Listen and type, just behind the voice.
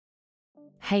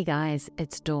Hey guys,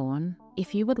 it's Dawn.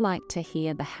 If you would like to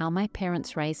hear the How My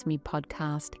Parents Raised Me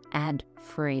podcast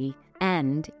ad-free,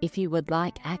 and if you would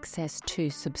like access to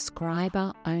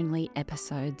subscriber-only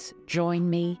episodes, join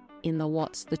me in the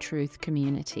What's the Truth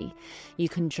community. You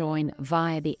can join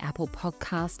via the Apple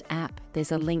Podcast app.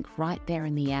 There's a link right there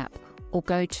in the app, or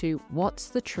go to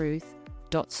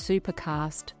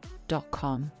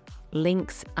whatsthetruth.supercast.com.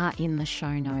 Links are in the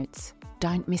show notes.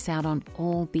 Don't miss out on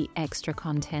all the extra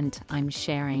content I'm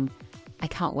sharing. I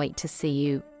can't wait to see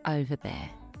you over there.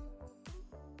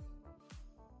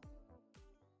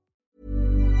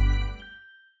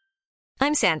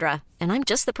 I'm Sandra, and I'm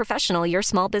just the professional your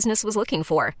small business was looking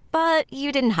for. But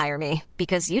you didn't hire me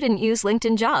because you didn't use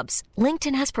LinkedIn Jobs.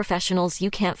 LinkedIn has professionals you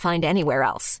can't find anywhere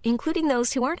else, including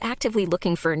those who aren't actively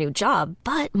looking for a new job,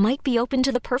 but might be open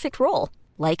to the perfect role,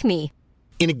 like me.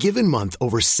 In a given month,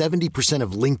 over 70%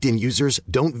 of LinkedIn users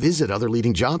don't visit other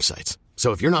leading job sites.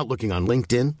 So if you're not looking on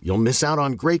LinkedIn, you'll miss out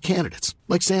on great candidates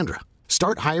like Sandra.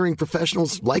 Start hiring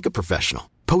professionals like a professional.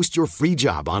 Post your free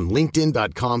job on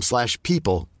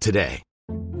linkedin.com/people today.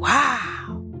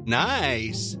 Wow.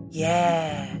 Nice.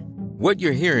 Yeah. What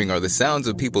you're hearing are the sounds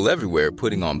of people everywhere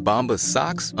putting on Bombas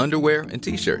socks, underwear, and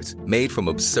T-shirts made from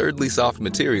absurdly soft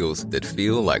materials that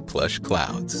feel like plush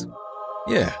clouds.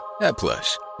 Yeah, that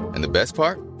plush. And the best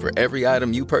part? For every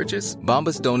item you purchase,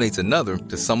 Bombas donates another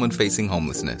to someone facing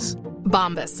homelessness.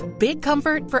 Bombas. Big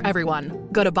comfort for everyone.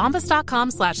 Go to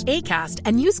bombas.com/ACAST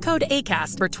and use code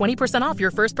ACAST for 20% off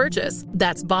your first purchase.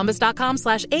 That's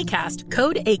bombas.com/ACAST.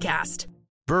 Code ACAST.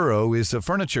 Burrow is a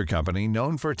furniture company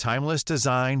known for timeless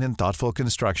design and thoughtful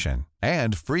construction,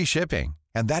 and free shipping,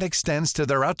 and that extends to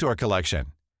their outdoor collection.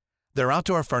 Their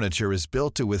outdoor furniture is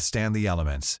built to withstand the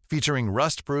elements, featuring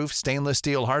rust-proof stainless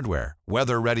steel hardware,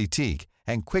 weather-ready teak,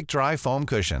 and quick-dry foam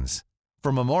cushions.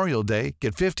 For Memorial Day,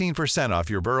 get 15% off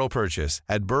your Burrow purchase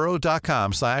at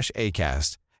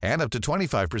burrow.com/ACAST, and up to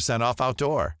 25% off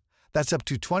outdoor. That's up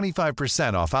to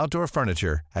 25% off outdoor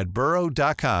furniture at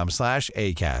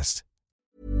burrow.com/ACAST.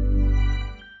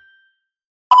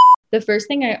 The first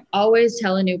thing I always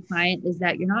tell a new client is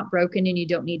that you're not broken and you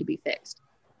don't need to be fixed.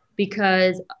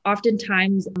 Because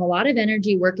oftentimes a lot of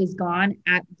energy work is gone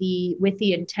with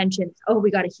the intention, oh,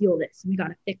 we got to heal this, and we got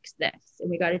to fix this, and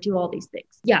we got to do all these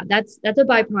things. Yeah, that's a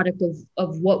byproduct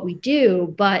of what we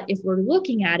do. But if we're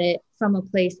looking at it from a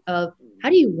place of how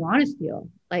do you want to feel?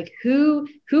 Like who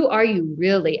are you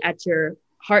really at your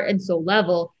heart and soul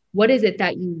level? What is it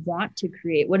that you want to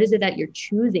create? What is it that you're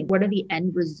choosing? What are the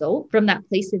end result from that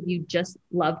place of you just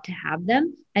love to have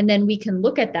them? And then we can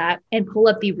look at that and pull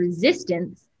up the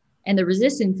resistance. And the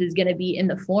resistance is going to be in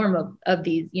the form of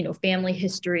these, family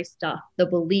history stuff, the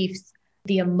beliefs,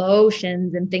 the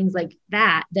emotions and things like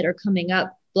that are coming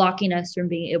up, blocking us from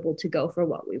being able to go for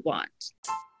what we want.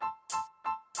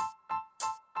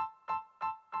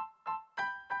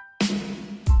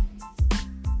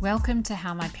 Welcome to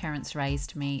How My Parents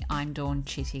Raised Me. I'm Dawn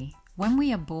Chitty. When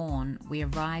we are born, we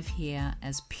arrive here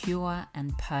as pure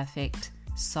and perfect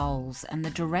souls, and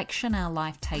the direction our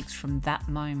life takes from that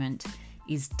moment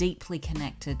is deeply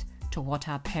connected to what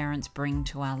our parents bring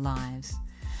to our lives.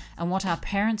 And what our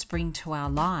parents bring to our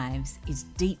lives is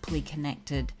deeply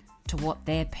connected to what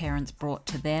their parents brought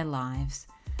to their lives.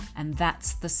 And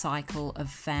that's the cycle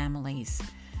of families.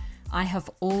 I have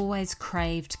always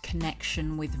craved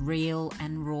connection with real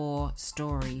and raw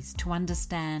stories to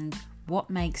understand what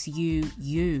makes you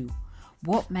you,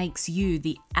 what makes you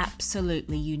the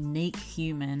absolutely unique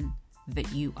human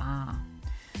that you are.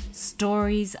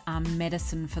 Stories are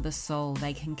medicine for the soul.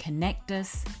 They can connect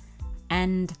us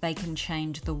and they can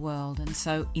change the world. And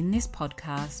so in this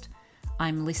podcast,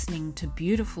 I'm listening to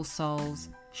beautiful souls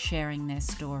sharing their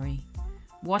story.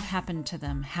 What happened to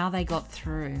them, how they got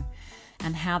through,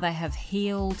 and how they have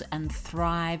healed and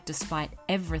thrived despite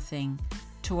everything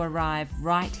to arrive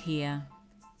right here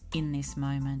in this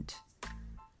moment.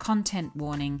 Content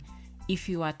warning: if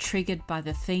you are triggered by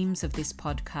the themes of this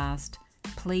podcast,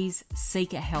 please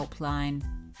seek a helpline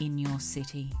in your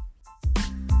city.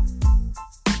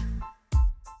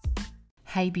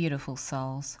 Hey beautiful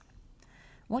souls,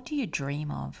 what do you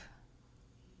dream of?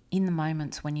 In the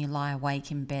moments when you lie awake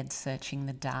in bed searching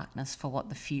the darkness for what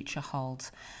the future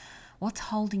holds, what's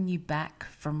holding you back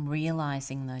from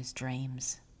realizing those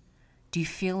dreams? Do you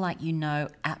feel like you know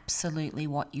absolutely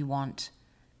what you want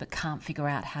but can't figure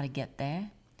out how to get there?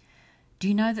 Do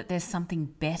you know that there's something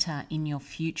better in your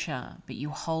future, but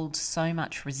you hold so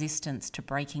much resistance to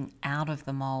breaking out of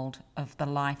the mold of the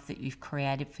life that you've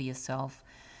created for yourself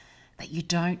that you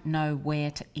don't know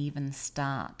where to even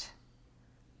start?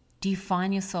 Do you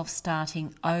find yourself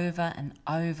starting over and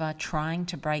over, trying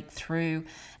to break through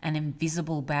an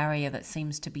invisible barrier that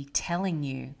seems to be telling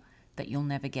you that you'll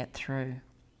never get through?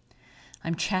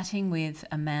 I'm chatting with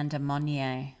Amanda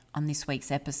Monnier on this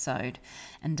week's episode,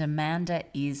 and Amanda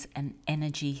is an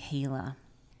energy healer.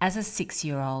 As a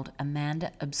 6-year-old,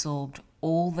 Amanda absorbed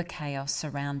all the chaos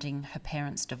surrounding her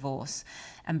parents' divorce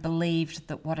and believed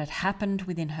that what had happened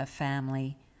within her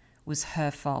family was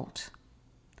her fault.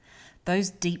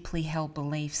 Those deeply held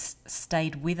beliefs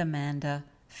stayed with Amanda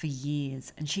for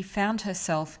years, and she found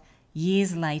herself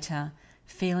years later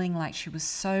feeling like she was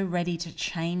so ready to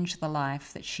change the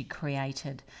life that she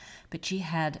created, but she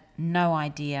had no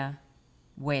idea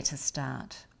where to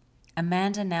start.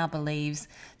 Amanda now believes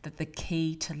that the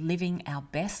key to living our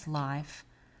best life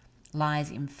lies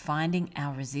in finding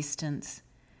our resistance,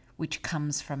 which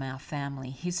comes from our family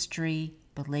history,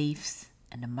 beliefs,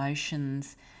 and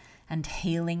emotions, and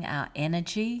healing our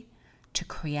energy to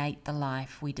create the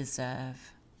life we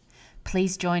deserve.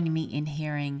 Please join me in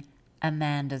hearing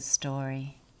Amanda's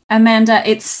story. Amanda,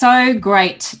 it's so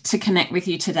great to connect with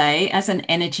you today. As an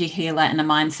energy healer and a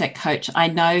mindset coach, I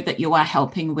know that you are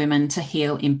helping women to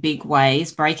heal in big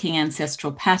ways, breaking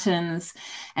ancestral patterns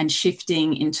and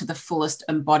shifting into the fullest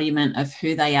embodiment of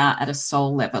who they are at a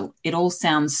soul level. It all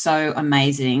sounds so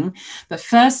amazing. But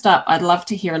first up, I'd love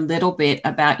to hear a little bit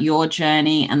about your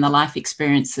journey and the life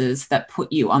experiences that put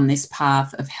you on this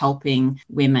path of helping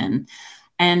women.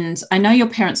 And I know your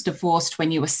parents divorced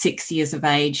when you were 6 years of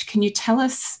age. Can you tell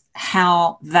us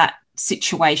how that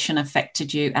situation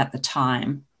affected you at the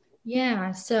time?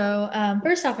 Yeah. So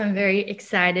first off, I'm very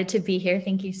excited to be here.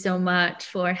 Thank you so much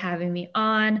for having me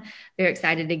on. Very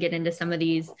excited to get into some of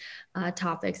these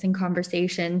topics and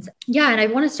conversations. Yeah. And I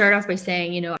want to start off by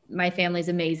saying, my family's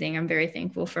amazing. I'm very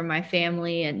thankful for my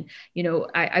family. And,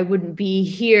 I wouldn't be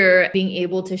here being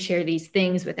able to share these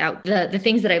things without the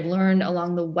things that I've learned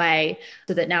along the way,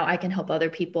 so that now I can help other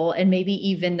people and maybe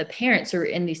even the parents who are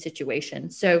in these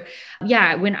situations. So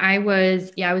yeah, when I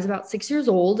was about 6 years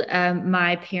old,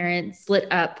 my parents split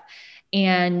up.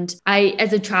 And I,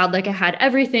 as a child, I had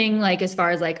everything, as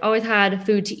far as always had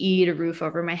food to eat, a roof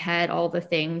over my head, all the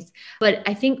things. But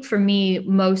I think for me,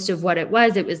 most of what it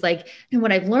was and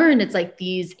what I've learned, it's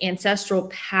these ancestral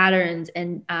patterns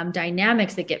and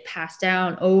dynamics that get passed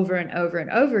down over and over and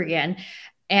over again.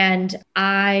 And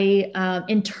I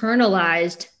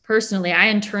internalized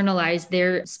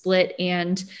their split.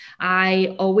 And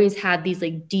I always had these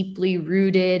deeply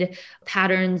rooted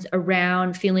patterns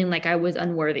around feeling like I was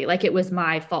unworthy, like it was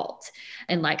my fault.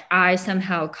 And I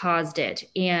somehow caused it.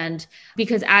 And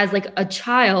because as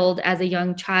a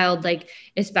young child,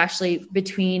 especially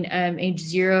between age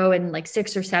 0 and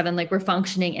 6 or 7, we're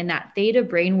functioning in that theta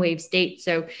brainwave state.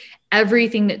 So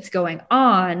everything that's going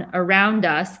on around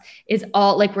us is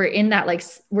all we're in that,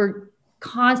 we're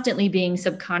constantly being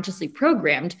subconsciously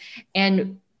programmed,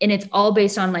 and it's all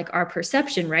based on our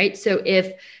perception, right? So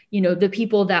if the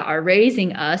people that are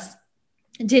raising us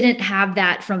didn't have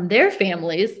that from their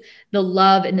families, the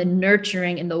love and the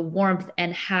nurturing and the warmth,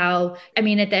 and how, at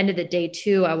the end of the day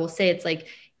too, I will say it's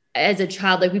as a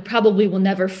child, we probably will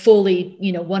never fully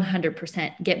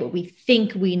 100% get what we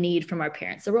think we need from our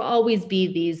parents. There will always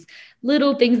be these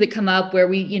little things that come up where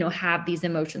we have these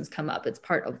emotions come up. It's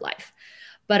part of life.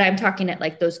 But I'm talking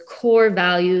at those core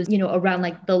values,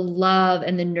 around the love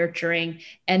and the nurturing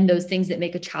and those things that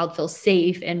make a child feel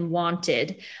safe and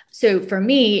wanted. So for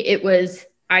me,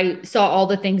 I saw all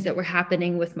the things that were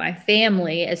happening with my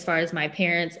family, as far as my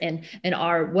parents and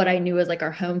what I knew as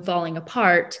our home falling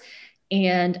apart.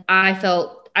 And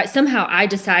I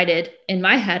decided in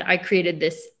my head, I created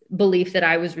this belief that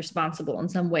I was responsible in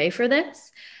some way for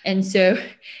this. And so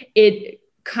it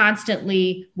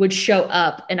constantly would show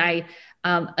up, and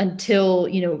until,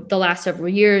 the last several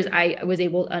years, I was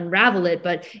able to unravel it,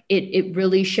 but it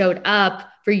really showed up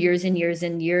for years and years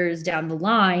and years down the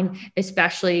line,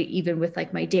 especially even with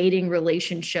my dating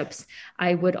relationships.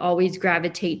 I would always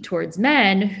gravitate towards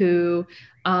men who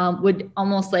would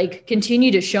almost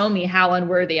continue to show me how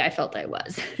unworthy I felt I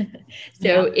was.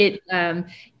 So yeah.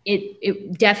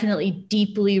 It definitely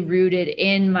deeply rooted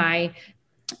in my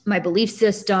belief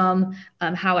system,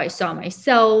 how I saw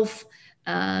myself.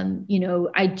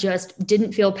 I just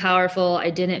didn't feel powerful.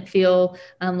 I didn't feel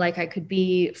like I could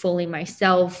be fully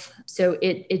myself. So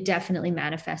it definitely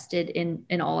manifested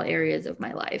in all areas of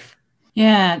my life.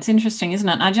 Yeah, it's interesting, isn't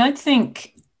it? I don't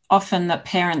think often that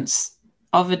parents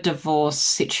of a divorce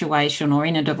situation or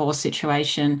in a divorce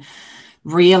situation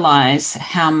realize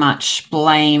how much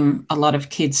blame a lot of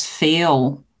kids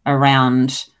feel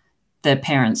around their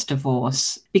parents'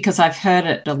 divorce, because I've heard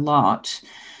it a lot.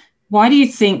 Why do you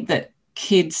think that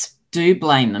kids do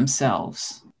blame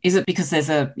themselves? Is it because there's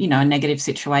a negative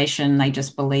situation, they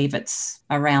just believe it's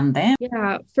around them?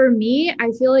 Yeah, for me,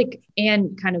 I feel like,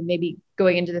 and kind of maybe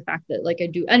going into the fact that like I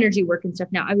do energy work and stuff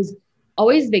now, I was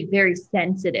always very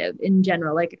sensitive in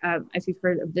general. Like if you've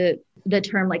heard of the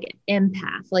term like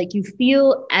empath, like you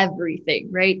feel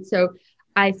everything, right? So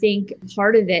I think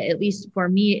part of it, at least for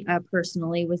me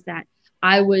personally, was that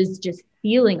I was just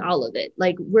feeling all of it.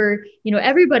 Like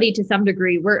everybody to some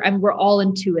degree, we're all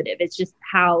intuitive. It's just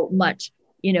how much,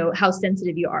 how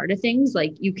sensitive you are to things.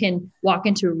 Like you can walk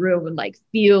into a room and like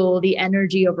feel the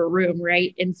energy of a room,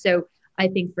 right? And so I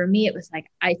think for me, it was like,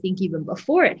 I think even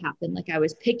before it happened, like I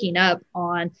was picking up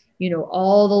on,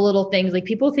 all the little things. Like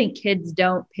people think kids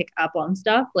don't pick up on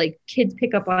stuff, like kids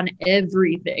pick up on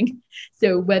everything.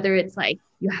 So whether it's like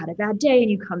you had a bad day and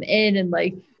you come in and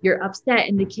like you're upset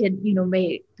and the kid,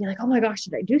 may be like, oh my gosh,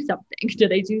 did I do something?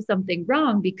 Did I do something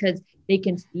wrong? Because they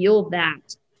can feel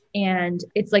that. And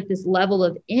it's like this level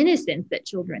of innocence that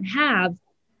children have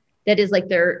that is like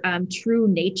their true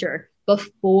nature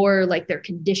before like they're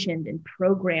conditioned and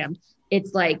programmed.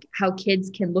 It's like how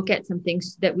kids can look at something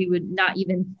that we would not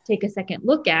even take a second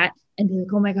look at and be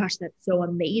like, oh my gosh, that's so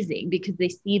amazing, because they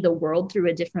see the world through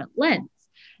a different lens.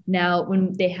 Now,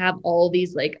 when they have all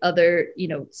these like other,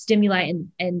 stimuli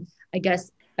and I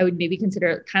guess I would maybe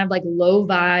consider kind of like low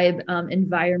vibe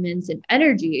environments and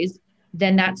energies,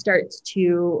 then that starts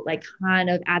to like kind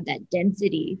of add that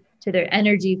density to their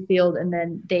energy field. And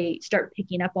then they start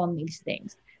picking up on these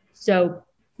things. So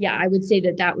yeah, I would say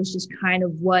that was just kind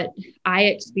of what I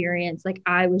experienced. Like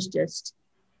I was just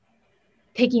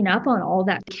picking up on all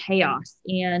that chaos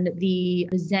and the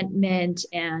resentment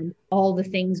and all the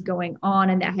things going on,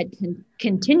 and that had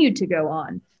continued to go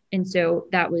on. And so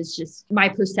that was just my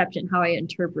perception, how I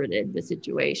interpreted the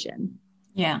situation.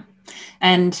 Yeah.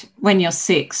 And when you're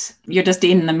 6, you're just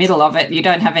in the middle of it. You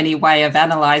don't have any way of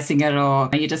analyzing it, or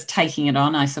you're just taking it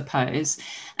on, I suppose.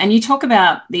 And you talk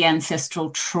about the ancestral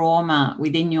trauma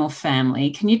within your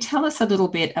family. Can you tell us a little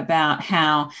bit about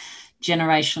how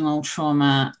generational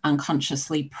trauma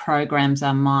unconsciously programs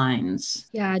our minds?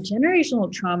 Yeah,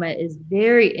 generational trauma is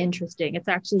very interesting. It's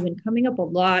actually been coming up a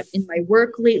lot in my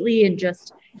work lately, and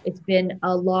just it's been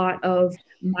a lot of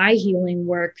my healing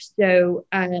work. So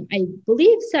I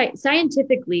believe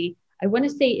scientifically, I want to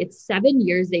say it's 7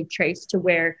 years they've traced to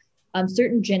where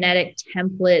certain genetic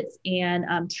templates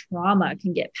and trauma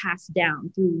can get passed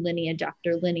down through lineage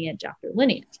after lineage after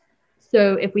lineage.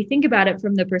 So if we think about it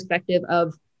from the perspective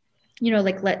of,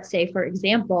 like let's say, for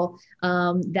example,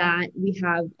 that we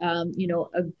have,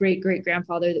 a great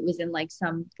grandfather that was in like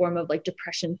some form of like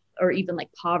depression or even like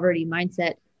poverty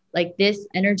mindset, like this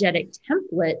energetic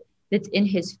template that's in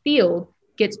his field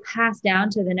gets passed down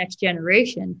to the next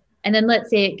generation. And then let's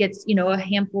say it gets, a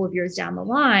handful of years down the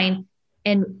line,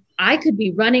 and I could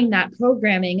be running that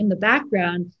programming in the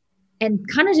background and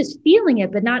kind of just feeling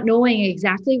it, but not knowing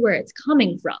exactly where it's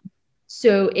coming from.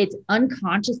 So it's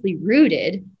unconsciously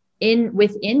rooted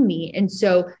within me. And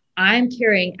so I'm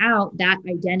carrying out that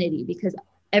identity, because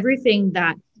everything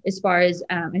that, as far as,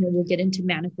 I know we'll get into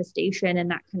manifestation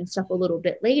and that kind of stuff a little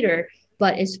bit later,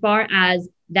 but as far as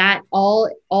that, all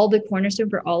the cornerstone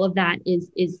for all of that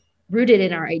is rooted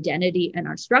in our identity and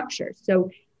our structure.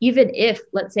 So even if,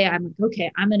 let's say I'm like,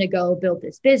 okay, I'm going to go build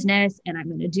this business and I'm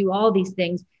going to do all these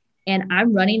things, and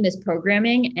I'm running this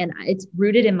programming and it's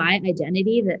rooted in my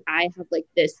identity that I have like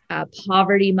this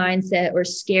poverty mindset or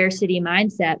scarcity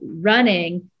mindset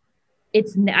running.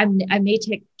 I may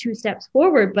take 2 steps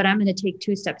forward, but I'm going to take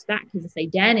 2 steps back, because this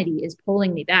identity is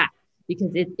pulling me back,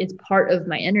 because it's part of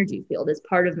my energy field. It's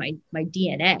part of my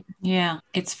DNA. Yeah,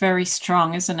 it's very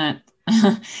strong, isn't it?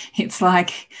 It's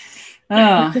like,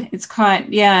 it's quite,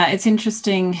 it's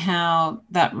interesting how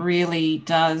that really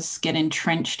does get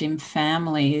entrenched in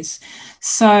families.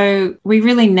 So we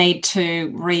really need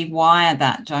to rewire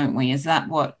that, don't we? Is that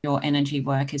what your energy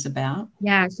work is about?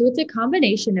 Yeah, so it's a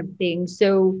combination of things.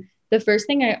 So the first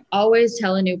thing I always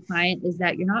tell a new client is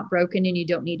that you're not broken and you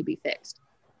don't need to be fixed.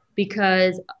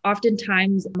 Because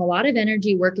oftentimes a lot of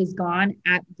energy work is gone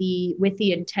with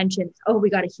the intention, oh, we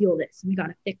got to heal this, and we got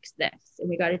to fix this, and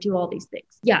we got to do all these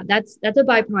things. Yeah, that's a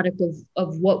byproduct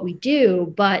of what we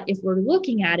do. But if we're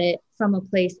looking at it from a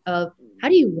place of, how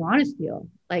do you want to feel?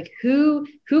 Like who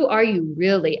are you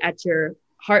really at your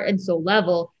heart and soul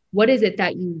level? What is it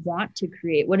that you want to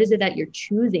create? What is it that you're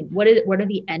choosing? What are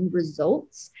the end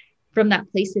results from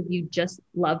that place of you just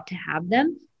love to have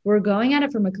them? We're going at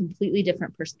it from a completely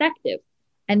different perspective.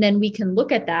 And then we can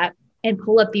look at that and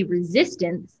pull up the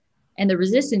resistance. And the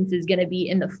resistance is going to be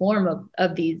in the form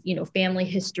of these, family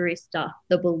history stuff,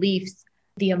 the beliefs,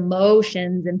 the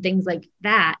emotions and things like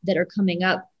that are coming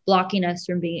up, blocking us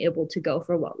from being able to go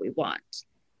for what we want.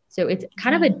 So it's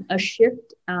kind of a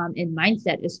shift in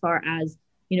mindset as far as,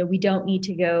 we don't need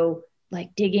to go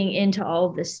like digging into all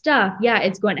of this stuff. Yeah,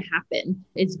 it's going to happen.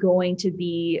 It's going to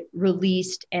be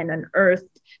released and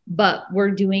unearthed, but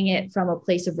we're doing it from a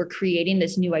place of we're creating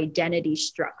this new identity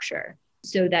structure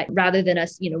so that rather than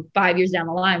us, 5 years down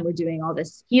the line, we're doing all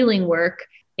this healing work.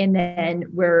 And then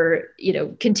we're,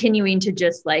 continuing to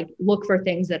just like look for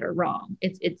things that are wrong.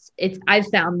 I've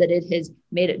found that it has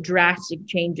made it drastic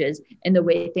changes in the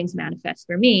way things manifest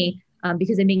for me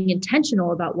because I'm being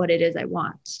intentional about what it is I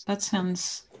want. That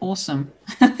sounds awesome.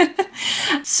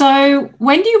 So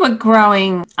when you were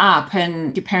growing up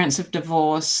and your parents have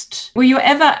divorced, were you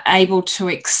ever able to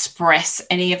express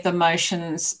any of the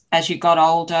emotions as you got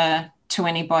older to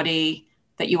anybody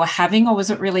that you were having, or was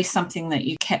it really something that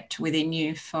you kept within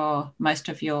you for most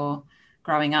of your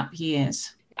growing up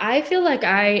years? I feel like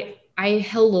I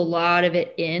held a lot of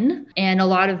it in, and a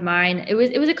lot of mine, it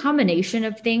was a combination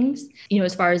of things,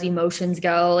 as far as emotions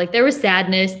go. Like there was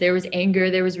sadness, there was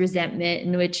anger, there was resentment,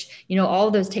 in which, all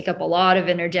of those take up a lot of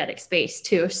energetic space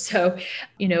too. So,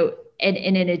 and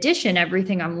in addition,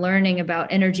 everything I'm learning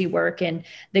about energy work and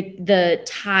the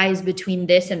ties between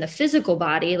this and the physical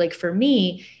body, like for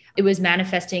me, it was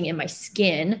manifesting in my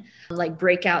skin, like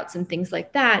breakouts and things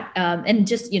like that. And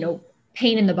just,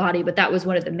 pain in the body, but that was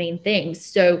one of the main things.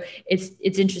 So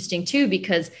it's interesting too,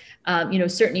 because,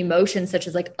 certain emotions such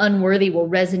as like unworthy will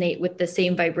resonate with the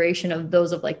same vibration of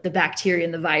those of like the bacteria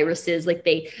and the viruses, like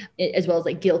as well as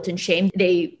like guilt and shame,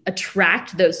 they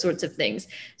attract those sorts of things.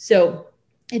 So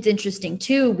it's interesting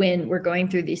too, when we're going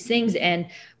through these things and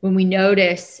when we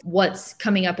notice what's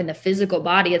coming up in the physical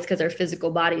body, it's because our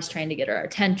physical body is trying to get our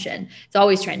attention. It's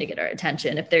always trying to get our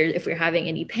attention. If we're having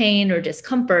any pain or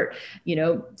discomfort,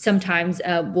 sometimes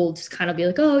we'll just kind of be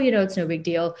like, oh, it's no big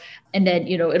deal. And then,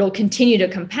 it'll continue to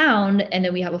compound. And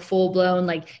then we have a full blown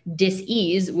like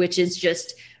dis-ease, which is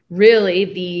just really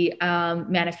the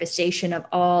manifestation of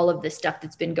all of the stuff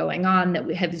that's been going on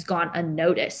that has gone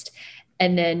unnoticed.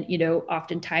 And then,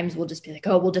 oftentimes we'll just be like,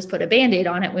 oh, we'll just put a Band-Aid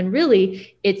on it, when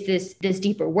really it's this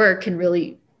deeper work can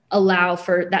really allow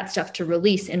for that stuff to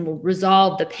release and will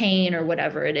resolve the pain or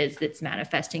whatever it is that's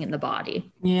manifesting in the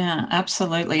body. Yeah,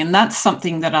 absolutely. And that's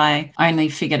something that I only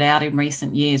figured out in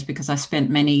recent years, because I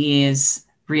spent many years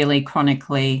really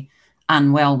chronically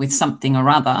unwell with something or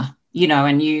other.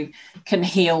 And you can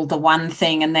heal the one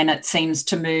thing and then it seems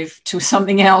to move to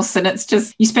something else. And it's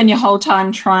just, you spend your whole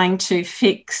time trying to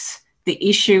fix the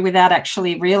issue without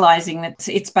actually realizing that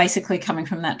it's basically coming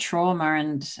from that trauma.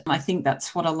 And I think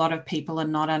that's what a lot of people are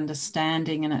not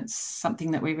understanding. And it's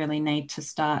something that we really need to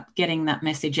start getting that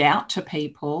message out to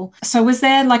people. So was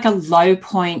there like a low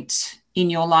point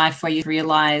in your life where you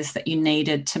realized that you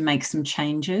needed to make some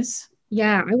changes?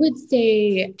 Yeah, I would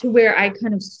say to where I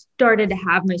kind of started to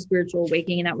have my spiritual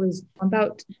awakening. And that was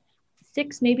about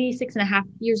 6.5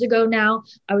 years ago now.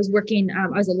 I was working, I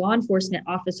was a law enforcement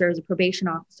officer, as a probation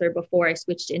officer before I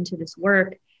switched into this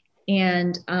work.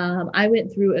 And I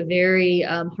went through a very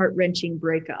heart-wrenching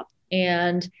breakup.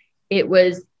 And it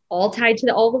was all tied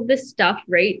to all of this stuff,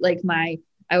 right? Like I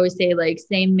always say, like,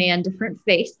 same man, different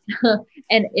face.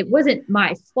 And it wasn't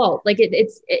my fault. Like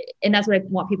and that's what I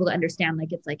want people to understand.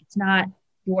 Like, it's not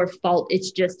your fault.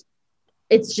 It's just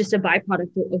a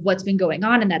byproduct of what's been going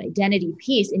on in that identity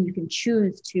piece. And you can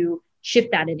choose to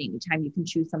shift that at any time. You can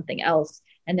choose something else.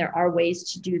 And there are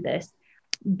ways to do this.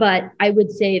 But I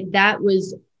would say that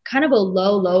was kind of a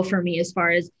low for me, as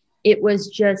far as it was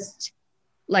just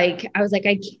like, I was like,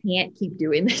 I can't keep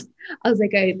doing this. I was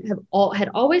like, I had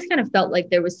always kind of felt like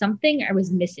there was something I was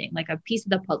missing, like a piece of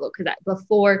the puzzle. Because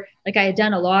before, like, I had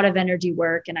done a lot of energy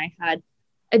work, and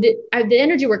the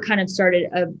energy work kind of started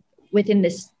within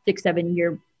this 6-7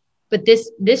 year, but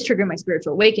this triggered my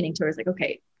spiritual awakening to where it's like,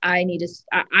 okay, I'm going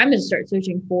to start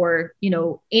searching for,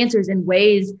 answers and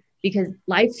ways, because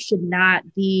life should not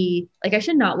be like, I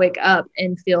should not wake up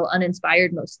and feel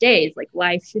uninspired most days. Like,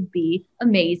 life should be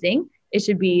amazing. It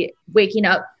should be waking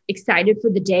up excited for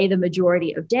the day, the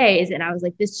majority of days. And I was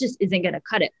like, this just isn't going to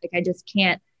cut it. Like, I just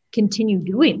can't continue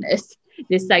doing this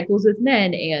cycles with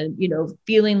men and,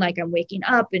 feeling like I'm waking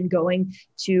up and going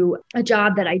to a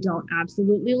job that I don't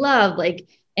absolutely love. Like,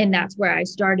 and that's where I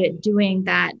started doing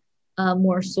that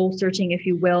more soul searching, if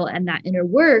you will, and that inner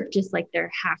work. Just like,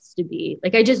 there has to be,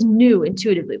 like, I just knew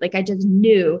intuitively, like, I just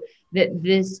knew that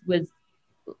this was,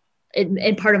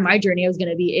 and part of my journey, I was going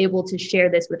to be able to share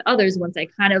this with others once I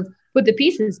kind of put the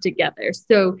pieces together.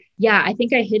 So yeah, I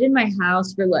think I hid in my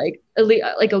house for like at least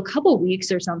like a couple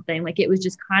weeks or something. Like it was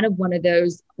just kind of one of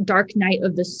those dark night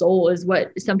of the soul is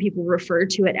what some people refer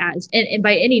to it as. And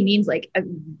by any means, like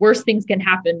worse things can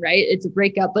happen, right? It's a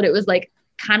breakup, but it was like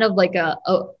kind of like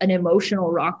an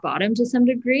emotional rock bottom to some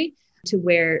degree, to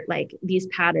where like these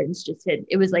patterns just hit.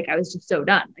 It was like I was just so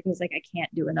done. Like I was like, I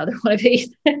can't do another one of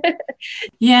these.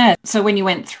 Yeah. So when you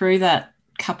went through that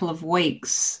couple of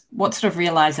weeks, what sort of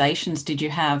realizations did you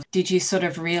have? Did you sort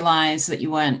of realize that you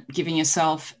weren't giving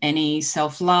yourself any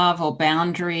self-love or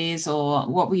boundaries, or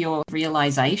what were your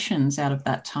realizations out of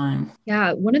that time?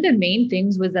 Yeah, one of the main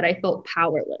things was that I felt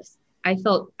powerless. I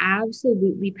felt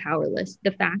absolutely powerless.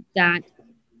 The fact that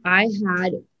I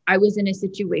was in a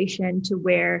situation to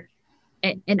where,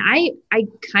 and I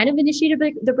kind of initiated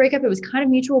the breakup. It was kind of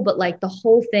mutual, but like the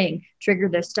whole thing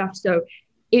triggered this stuff. So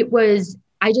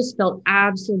I just felt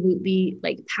absolutely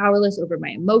like powerless over my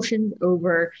emotions,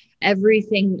 over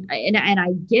everything. And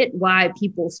I get why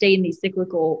people stay in these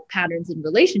cyclical patterns in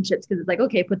relationships, because it's like,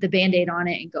 okay, put the Band-Aid on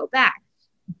it and go back.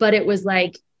 But it was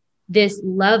like this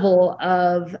level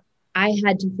of, I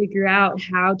had to figure out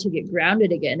how to get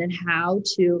grounded again and how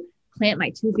to plant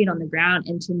my 2 feet on the ground.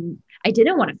 And I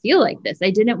didn't want to feel like this. I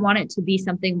didn't want it to be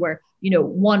something where,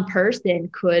 one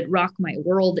person could rock my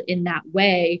world in that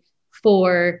way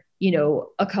for,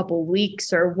 a couple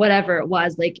weeks or whatever it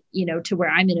was, like, to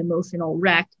where I'm an emotional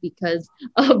wreck because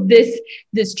of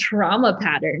this trauma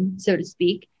pattern, so to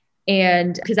speak.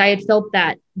 And because I had felt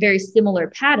that very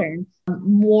similar pattern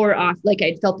more off, like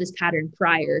I'd felt this pattern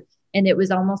prior. And it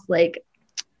was almost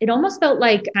felt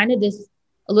like kind of this,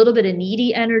 a little bit of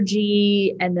needy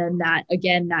energy. And then that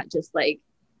just like,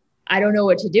 I don't know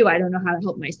what to do. I don't know how to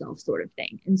help myself sort of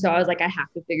thing. And so I was like, I have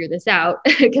to figure this out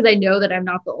because I know that I'm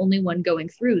not the only one going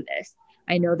through this.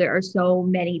 I know there are so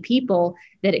many people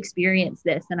that experience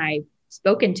this, and I've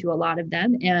spoken to a lot of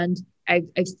them, and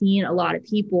I've seen a lot of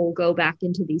people go back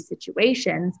into these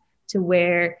situations to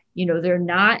where, they're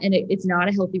not, and it's not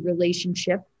a healthy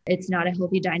relationship. It's not a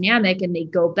healthy dynamic. And they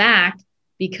go back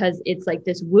because it's like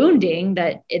this wounding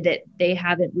that they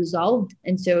haven't resolved.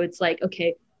 And so it's like,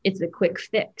 okay, it's a quick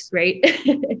fix, right?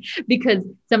 Because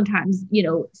sometimes,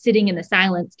 sitting in the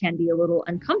silence can be a little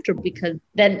uncomfortable, because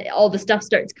then all the stuff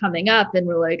starts coming up and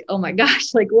we're like, oh my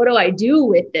gosh, like, what do I do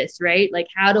with this? Right? Like,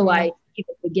 how do I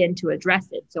even begin to address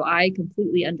it? So I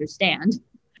completely understand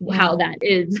how that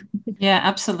is. Yeah,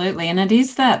 absolutely. And it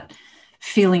is that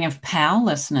feeling of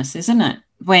powerlessness, isn't it?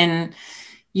 When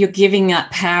you're giving that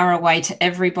power away to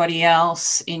everybody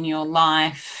else in your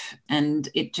life, and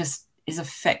it just is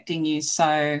affecting you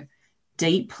so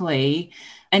deeply.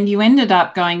 And you ended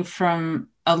up going from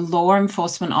a law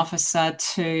enforcement officer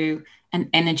to an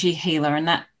energy healer. And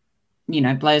that,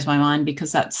 blows my mind,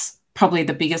 because that's probably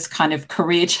the biggest kind of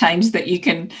career change that you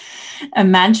can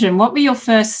imagine. What were your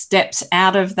first steps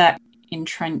out of that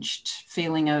entrenched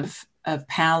feeling of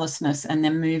powerlessness, and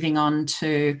then moving on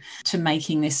to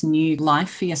making this new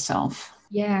life for yourself?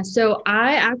 Yeah. So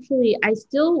I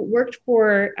still worked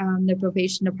for the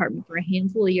probation department for a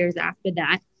handful of years after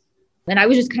that. And I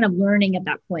was just kind of learning at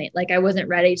that point. Like I wasn't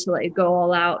ready to like go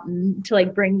all out and to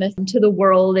like bring this into the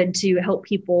world and to help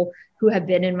people who have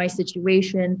been in my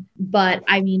situation. But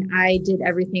I mean, I did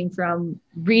everything from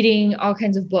reading all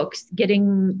kinds of books,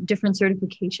 getting different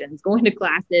certifications, going to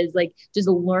classes, like just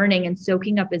learning and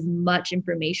soaking up as much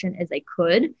information as I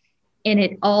could. And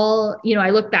it all, I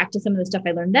look back to some of the stuff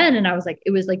I learned then, and I was like,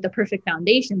 it was like the perfect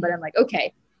foundation. But I'm like,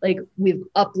 okay, like we've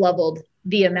up leveled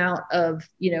the amount of,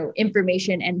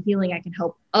 information and healing I can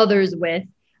help others with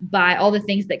by all the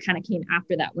things that kind of came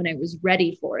after that when I was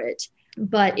ready for it.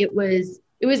 But it was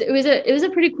a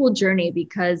pretty cool journey,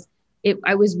 because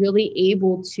I was really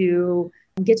able to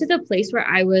get to the place where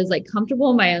I was like comfortable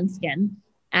in my own skin,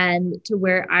 and to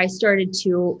where I started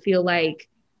to feel like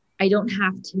I don't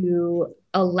have to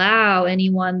allow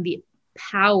anyone the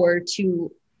power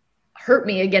to hurt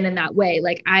me again in that way.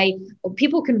 Like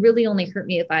people can really only hurt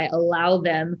me if I allow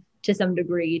them to some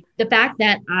degree. The fact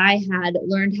that I had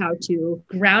learned how to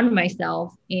ground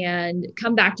myself and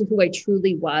come back to who I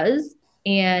truly was,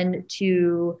 and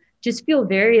to just feel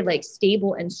very like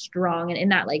stable and strong and in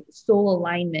that like soul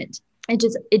alignment. It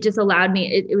just allowed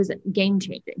me, it was game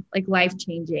changing, like life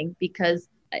changing, because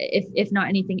if not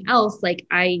anything else, like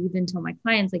I even tell my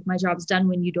clients, like my job's done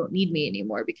when you don't need me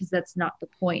anymore, because that's not the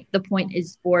point. The point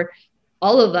is for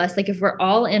all of us, like if we're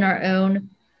all in our own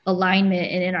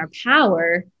alignment and in our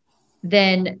power,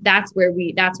 then that's where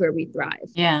we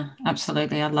thrive. Yeah,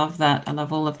 absolutely. I love that. I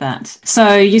love all of that.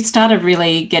 So you started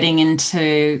really getting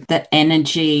into the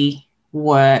energy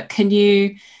work. Can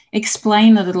you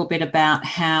explain a little bit about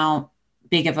how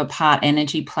big of a part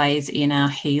energy plays in our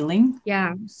healing?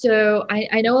 Yeah. So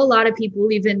I know a lot of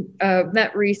people even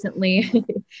met recently.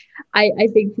 I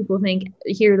think people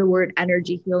hear the word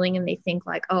energy healing and they think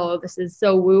like, oh, this is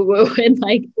so woo woo. And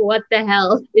like, what the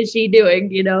hell is she doing?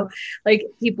 Like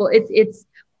people, it's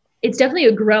definitely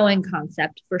a growing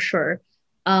concept for sure.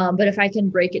 But if I can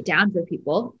break it down for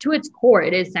people, to its core,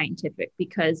 it is scientific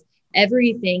because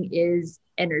everything is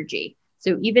energy.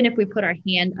 So even if we put our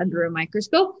hand under a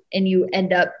microscope and you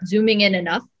end up zooming in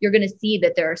enough, you're going to see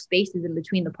that there are spaces in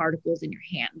between the particles in your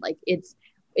hand. Like it's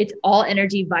all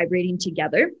energy vibrating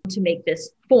together to make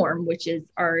this form, which is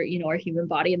our human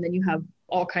body. And then you have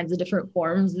all kinds of different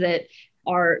forms that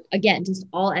are, again, just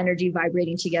all energy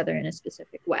vibrating together in a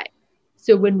specific way.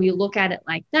 So when we look at it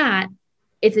like that,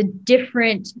 it's a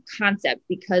different concept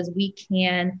because we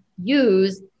can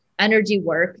use energy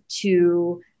work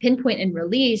to pinpoint and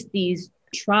release these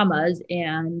traumas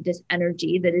and this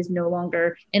energy that is no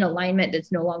longer in alignment,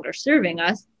 that's no longer serving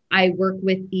us. I work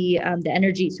with the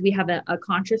energy. So we have a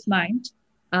conscious mind.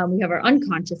 We have our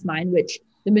unconscious mind, which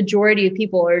the majority of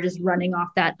people are just running off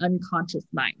that unconscious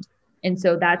mind. And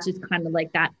so that's just kind of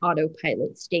like that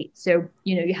autopilot state. So,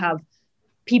 you have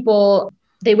people,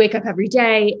 they wake up every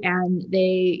day and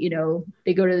they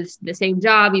go to the same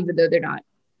job, even though they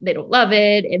don't love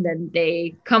it. And then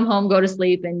they come home, go to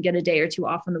sleep and get a day or two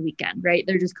off on the weekend, right?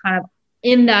 They're just kind of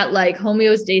in that like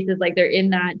homeostasis, like they're in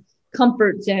that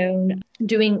comfort zone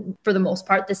doing for the most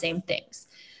part the same things.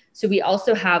 So we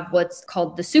also have what's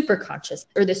called the superconscious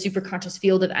or the superconscious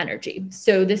field of energy.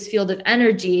 So this field of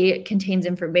energy contains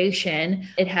information.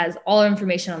 It has all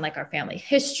information on like our family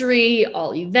history,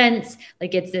 all events,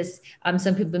 like it's this,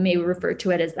 some people may refer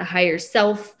to it as the higher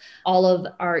self, all of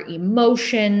our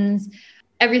emotions,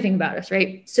 everything about us,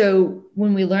 right? So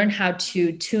when we learn how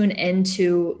to tune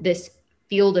into this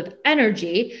field of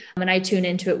energy, and I tune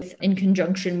into it in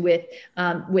conjunction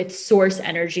with source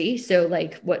energy. So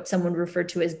like what someone referred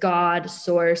to as God,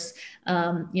 source,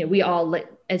 we all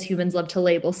as humans love to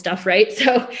label stuff, right?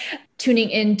 So tuning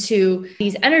into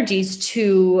these energies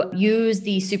to use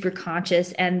the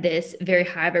superconscious and this very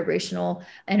high vibrational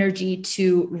energy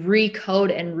to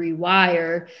recode and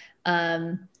rewire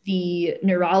the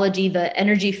neurology, the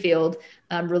energy field,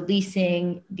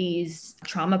 releasing these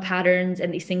trauma patterns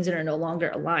and these things that are no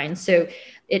longer aligned. So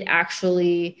it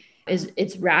actually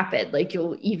it's rapid. Like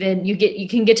you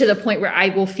can get to the point where I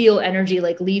will feel energy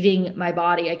like leaving my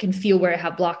body. I can feel where I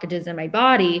have blockages in my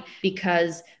body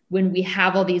because when we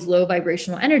have all these low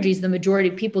vibrational energies, the majority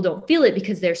of people don't feel it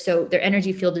because their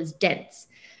energy field is dense.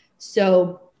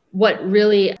 So what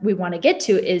really we want to get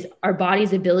to is our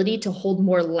body's ability to hold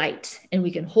more light, and we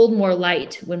can hold more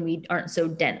light when we aren't so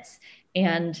dense.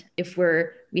 And if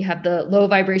we have the low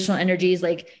vibrational energies,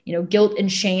 like, guilt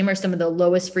and shame are some of the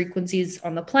lowest frequencies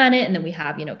on the planet. And then we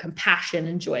have, compassion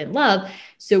and joy and love.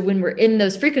 So when we're in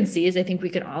those frequencies, I think we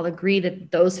can all agree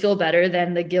that those feel better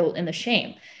than the guilt and the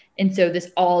shame. And so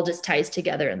this all just ties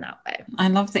together in that way. I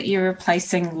love that you're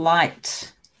replacing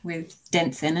light with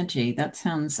dense energy. That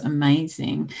sounds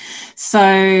amazing.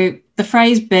 So the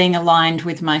phrase being aligned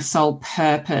with my soul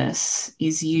purpose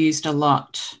is used a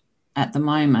lot at the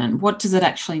moment. What does it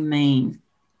actually mean?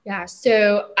 Yeah.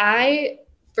 So I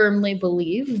firmly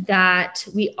believe that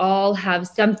we all have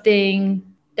something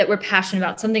that we're passionate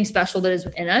about, something special that is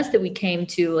within us that we came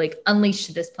to like unleash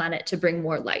to this planet to bring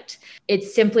more light.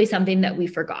 It's simply something that we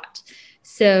forgot.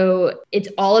 So it's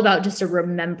all about just a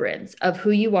remembrance of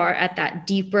who you are at that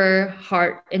deeper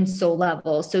heart and soul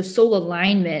level. So soul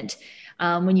alignment,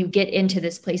 when you get into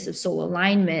this place of soul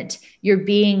alignment, you're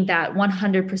being that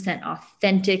 100%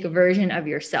 authentic version of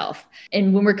yourself.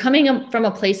 And when we're coming from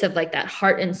a place of like that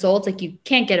heart and soul, it's like you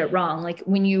can't get it wrong. Like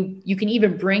when you can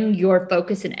even bring your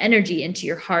focus and energy into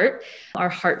your heart. Our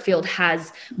heart field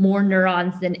has more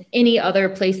neurons than any other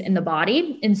place in the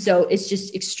body. And so it's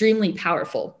just extremely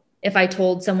powerful. If I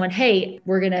told someone, hey,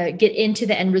 we're going to get into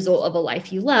the end result of a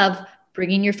life you love,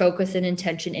 bringing your focus and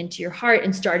intention into your heart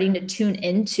and starting to tune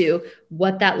into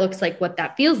what that looks like, what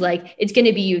that feels like, it's going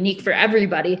to be unique for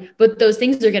everybody, but those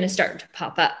things are going to start to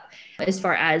pop up as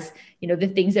far as, the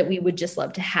things that we would just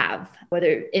love to have,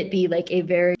 whether it be like a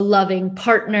very loving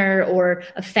partner or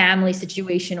a family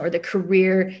situation or the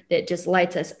career that just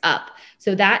lights us up.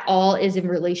 So that all is in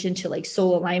relation to like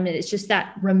soul alignment. It's just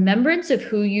that remembrance of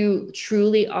who you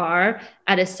truly are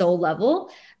at a soul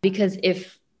level, because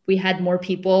if we had more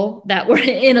people that were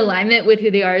in alignment with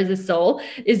who they are as a soul,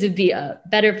 it would be a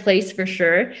better place for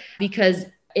sure. Because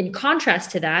in contrast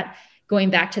to that,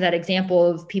 going back to that example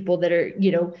of people that are,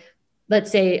 let's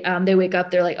say they wake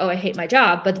up, they're like, oh, I hate my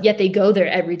job, but yet they go there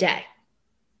every day.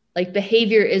 Like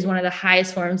behavior is one of the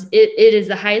highest forms. It is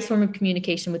the highest form of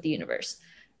communication with the universe.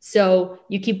 So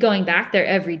you keep going back there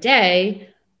every day,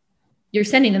 you're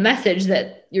sending the message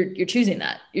that you're choosing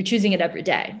that. You're choosing it every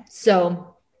day.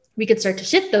 So we could start to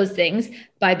shift those things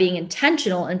by being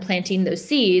intentional and planting those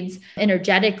seeds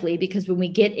energetically, because when we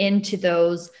get into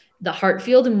the heart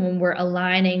field, and when we're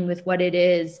aligning with what it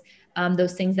is,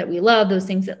 those things that we love, those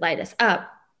things that light us up,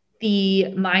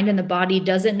 the mind and the body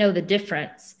doesn't know the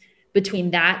difference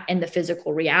between that and the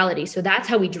physical reality. So that's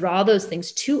how we draw those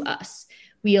things to us.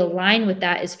 We align with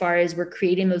that as far as we're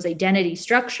creating those identity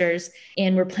structures,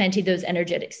 and we're planting those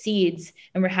energetic seeds,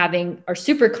 and we're having our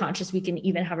super conscious. We can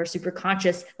even have our super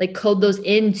conscious, like code those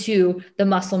into the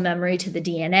muscle memory, to the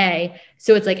DNA.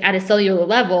 So it's like at a cellular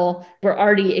level, we're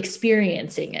already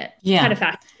experiencing it. Yeah. Kind of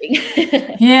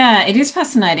fascinating. Yeah, it is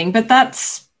fascinating, but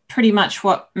that's pretty much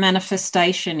what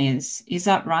manifestation is. Is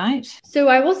that right? So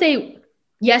I will say,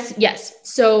 yes.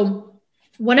 So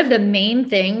one of the main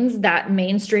things that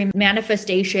mainstream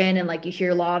manifestation, and like you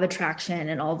hear law of attraction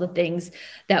and all the things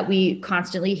that we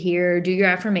constantly hear, do your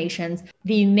affirmations.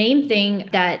 The main thing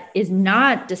that is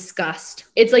not discussed,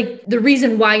 it's like the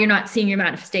reason why you're not seeing your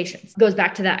manifestations goes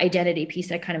back to that identity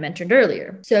piece I kind of mentioned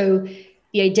earlier. So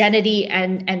the identity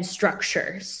and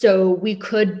structure. So we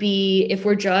could be, if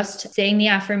we're just saying the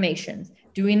affirmations,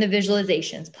 doing the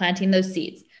visualizations, planting those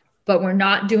seeds, but we're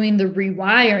not doing the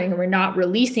rewiring, we're not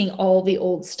releasing all the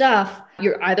old stuff,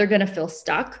 you're either going to feel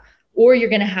stuck or you're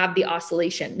going to have the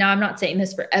oscillation. Now, I'm not saying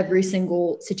this for every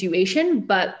single situation,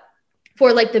 but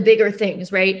for like the bigger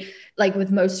things, right? Like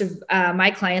with most of my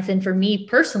clients, and for me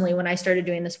personally, when I started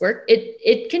doing this work,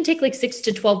 it can take like 6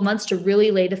 to 12 months to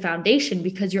really lay the foundation,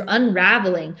 because you're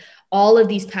unraveling all of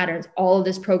these patterns, all of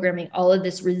this programming, all of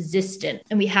this resistance.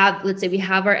 And we have, let's say we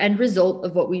have our end result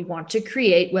of what we want to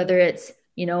create, whether it's,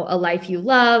 you know, a life you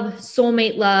love,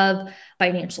 soulmate love,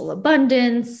 financial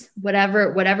abundance,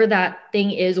 whatever that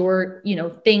thing is, or, you know,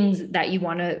 things that you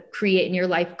want to create in your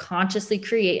life, consciously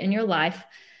create in your life.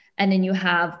 And then you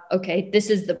have, okay, this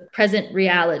is the present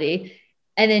reality.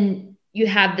 And then you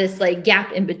have this like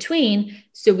gap in between.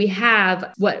 So we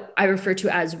have what I refer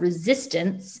to as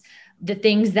resistance, the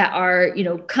things that are, you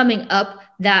know, coming up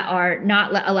that are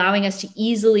not allowing us to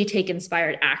easily take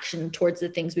inspired action towards the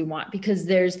things we want. Because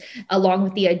there's, along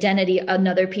with the identity,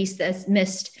 another piece that's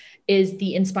missed is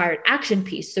the inspired action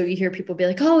piece. So you hear people be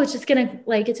like, oh, it's just going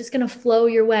to flow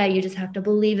your way. You just have to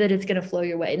believe that it's going to flow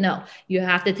your way. No, you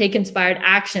have to take inspired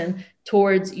action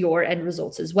towards your end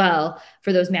results as well,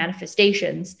 for those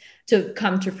manifestations to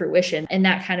come to fruition. And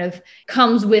that kind of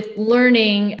comes with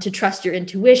learning to trust your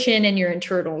intuition and your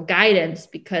internal guidance,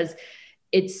 because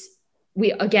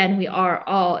we are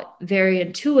all very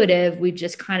intuitive. We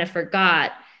just kind of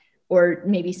forgot, or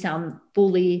maybe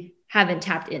haven't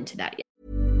tapped into that yet.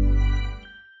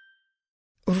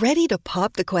 Ready to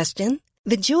pop the question?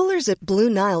 The jewelers at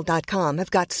BlueNile.com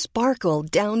have got sparkle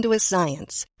down to a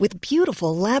science, with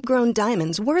beautiful lab-grown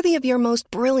diamonds worthy of your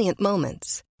most brilliant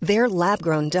moments. Their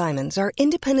lab-grown diamonds are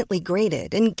independently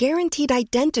graded and guaranteed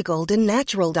identical to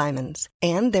natural diamonds,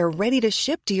 and they're ready to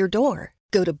ship to your door.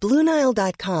 Go to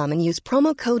BlueNile.com and use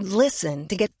promo code LISTEN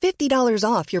to get $50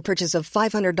 off your purchase of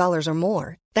 $500 or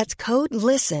more. That's code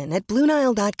LISTEN at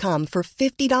BlueNile.com for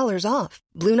 $50 off.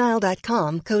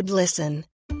 BlueNile.com, code LISTEN.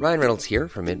 Ryan Reynolds here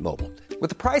from Mint Mobile. With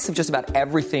the price of just about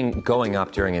everything going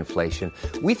up during inflation,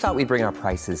 we thought we'd bring our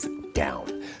prices down.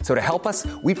 So to help us,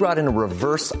 we brought in a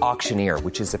reverse auctioneer,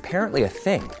 which is apparently a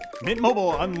thing. Mint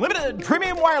Mobile Unlimited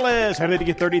Premium Wireless. How to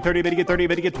get 30, 30, bit to get 30,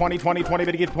 bit to get 20, 20, 20,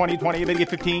 bit to get 20, 20, bit to get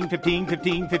 15, 15,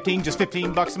 15, 15, just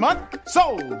 $15 a month?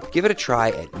 Sold! Give it a try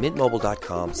at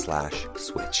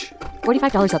mintmobile.com/switch.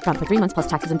 $45 up front for 3 months plus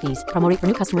taxes and fees. Promo rate for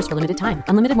new customers for limited time.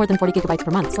 Unlimited more than 40 gigabytes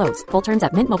per month. Slows full terms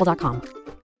at mintmobile.com.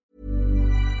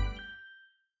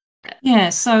 Yeah,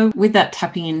 so with that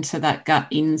tapping into that gut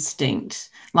instinct,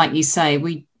 like you say,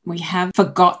 we have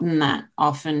forgotten that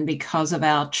often because of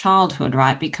our childhood,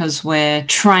 right? Because we're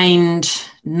trained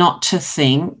not to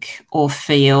think or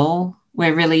feel.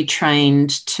 We're really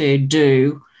trained to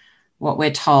do what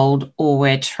we're told, or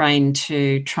we're trained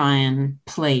to try and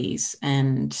please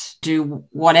and do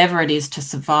whatever it is to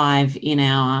survive in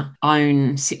our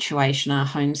own situation, our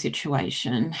home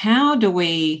situation. How do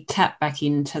we tap back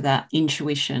into that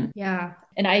intuition? Yeah.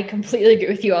 And I completely agree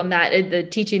with you on that. The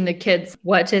teaching the kids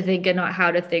what to think and not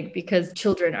how to think, because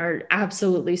children are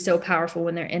absolutely so powerful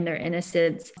when they're in their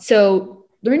innocence. So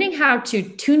learning how to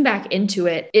tune back into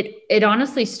it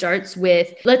honestly starts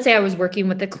with, let's say I was working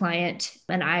with a client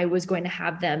and I was going to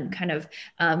have them kind of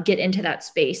get into that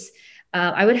space.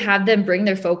 I would have them bring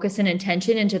their focus and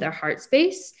intention into their heart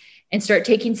space and start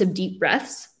taking some deep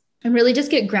breaths and really just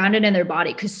get grounded in their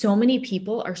body, because so many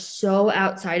people are so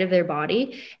outside of their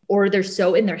body, or they're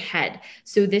so in their head.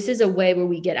 So this is a way where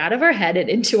we get out of our head and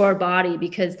into our body,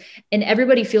 and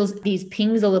everybody feels these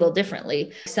pings a little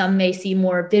differently. Some may see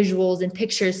more visuals and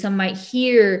pictures. Some might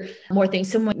hear more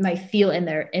things. Someone might feel in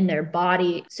their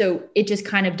body. So it just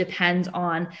kind of depends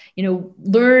on,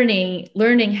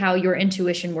 learning how your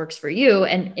intuition works for you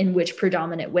and in which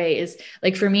predominant way is.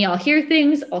 Like for me, I'll hear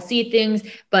things, I'll see things,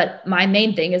 but my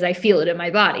main thing is I feel it in my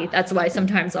body. That's why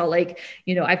sometimes I'll I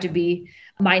have to be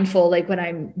mindful, like when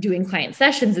I'm doing client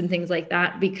sessions and things like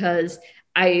that, because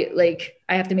I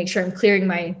have to make sure I'm clearing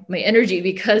my energy,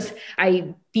 because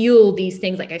I feel these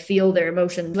things, like I feel their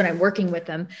emotions when I'm working with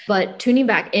them. But tuning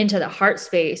back into the heart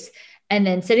space and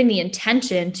then setting the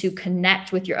intention to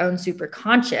connect with your own super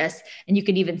conscious. And you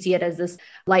can even see it as this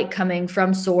light coming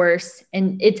from source.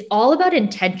 And it's all about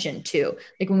intention too.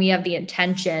 Like when we have the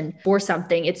intention for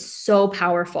something, it's so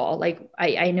powerful. Like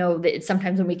I know that it's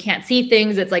sometimes when we can't see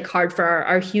things, it's like hard for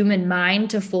our human mind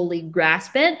to fully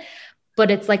grasp it,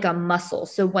 but it's like a muscle.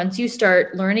 So once you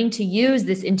start learning to use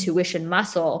this intuition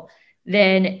muscle,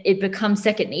 then it becomes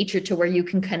second nature to where you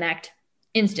can connect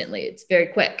instantly. It's very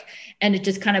quick. And it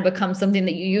just kind of becomes something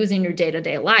that you use in your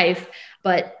day-to-day life,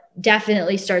 but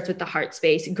definitely starts with the heart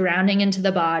space, grounding into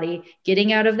the body,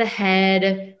 getting out of the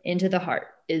head into the heart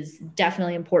is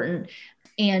definitely important.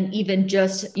 And even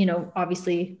just,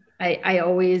 obviously I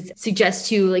always suggest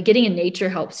too, like getting in nature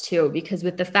helps too, because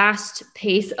with the fast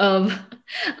pace of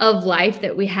life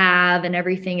that we have and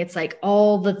everything, it's like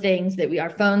all the things that our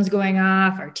phones going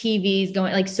off, our TVs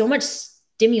going, like so much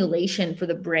stimulation for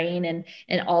the brain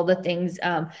and all the things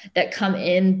that come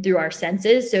in through our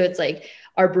senses. So it's like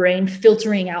our brain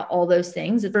filtering out all those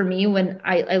things. For me, when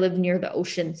I live near the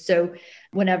ocean, so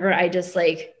whenever I just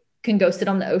can go sit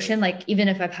on the ocean, like even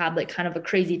if I've had kind of a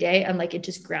crazy day, I'm like, it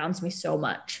just grounds me so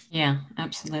much. Yeah,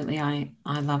 absolutely. I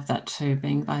love that too.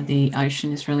 Being by the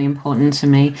ocean is really important to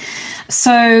me.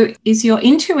 So is your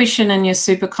intuition and your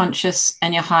superconscious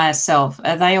and your higher self,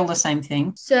 are they all the same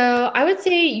thing? So I would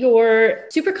say your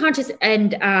superconscious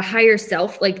and higher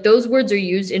self, like those words are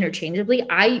used interchangeably.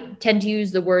 I tend to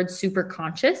use the word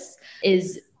superconscious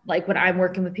is like when I'm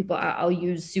working with people, I'll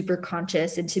use super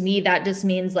conscious. And to me, that just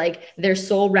means like their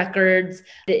soul records,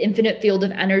 the infinite field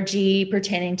of energy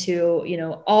pertaining to,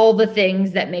 all the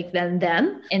things that make them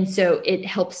them. And so it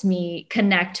helps me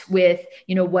connect with,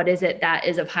 what is it that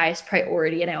is of highest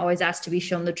priority. And I always ask to be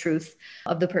shown the truth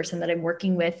of the person that I'm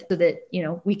working with so that,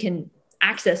 we can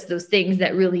access those things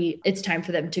that really it's time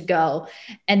for them to go.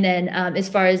 And then as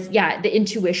far as, the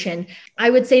intuition,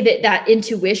 I would say that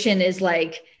intuition is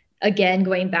like, again,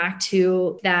 going back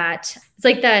to that, it's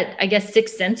like that, I guess,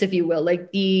 sixth sense, if you will,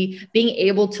 like the being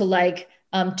able to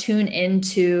tune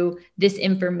into this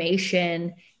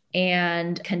information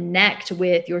and connect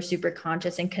with your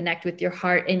superconscious and connect with your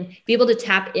heart and be able to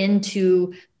tap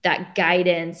into that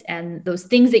guidance and those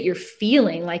things that you're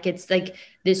feeling, like it's like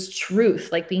this truth,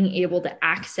 like being able to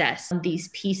access these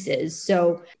pieces.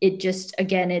 So it just,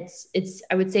 again, it's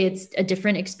I would say it's a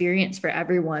different experience for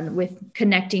everyone with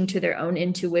connecting to their own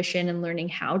intuition and learning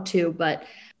how to. But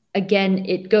again,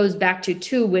 it goes back to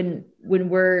too, when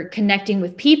we're connecting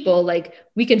with people, like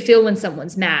we can feel when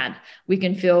someone's mad, we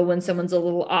can feel when someone's a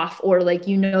little off, or like,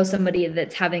 somebody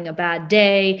that's having a bad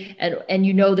day and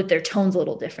that their tone's a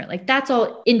little different. Like that's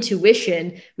all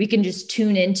intuition. We can just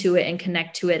tune into it and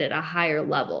connect to it at a higher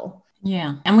level.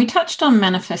 Yeah. And we touched on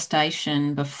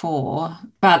manifestation before,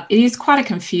 but it is quite a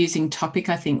confusing topic,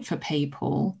 I think, for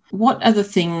people. What are the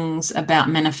things about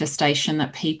manifestation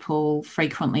that people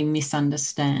frequently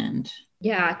misunderstand?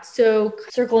 Yeah. So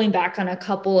circling back on a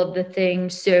couple of the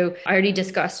things. So I already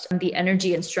discussed the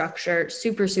energy and structure,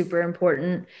 super, super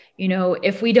important.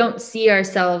 If we don't see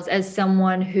ourselves as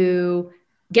someone who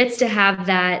gets to have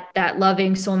that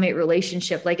loving soulmate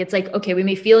relationship, like it's like, okay, we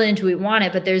may feel it until we want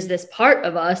it, but there's this part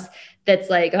of us that's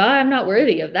like, oh, I'm not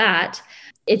worthy of that.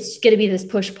 It's going to be this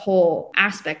push-pull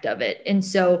aspect of it. And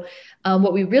so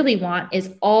what we really want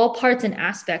is all parts and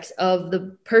aspects of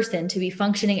the person to be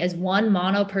functioning as one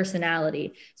mono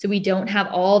personality. So we don't have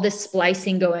all this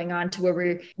splicing going on to where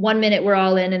we're 1 minute we're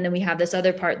all in, and then we have this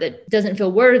other part that doesn't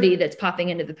feel worthy that's popping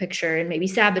into the picture and maybe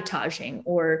sabotaging,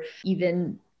 or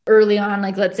even early on,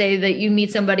 like let's say that you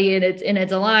meet somebody and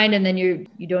it's aligned, and then you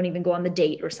don't even go on the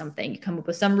date or something. You come up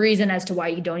with some reason as to why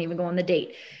you don't even go on the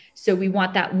date. So we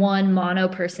want that one mono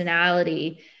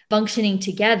personality functioning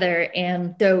together.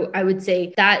 And so I would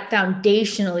say that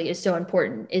foundationally is so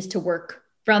important, is to work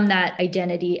from that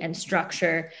identity and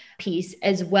structure piece,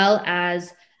 as well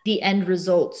as the end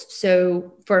results.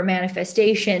 So for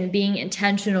manifestation, being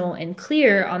intentional and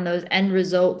clear on those end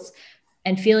results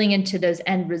and feeling into those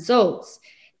end results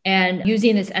and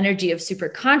using this energy of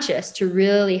superconscious to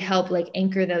really help like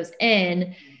anchor those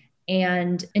in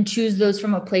and choose those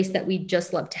from a place that we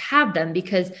just love to have them,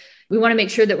 because we want to make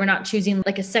sure that we're not choosing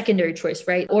like a secondary choice,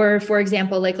 right? Or for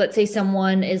example, like let's say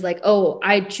someone is like, oh,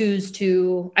 I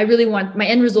really want, my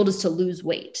end result is to lose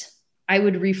weight. I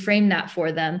would reframe that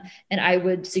for them. And I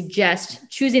would suggest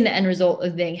choosing the end result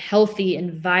of being healthy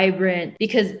and vibrant,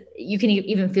 because you can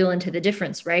even feel into the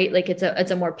difference, right? Like it's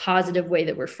a more positive way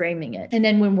that we're framing it. And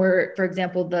then when we're, for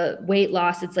example, the weight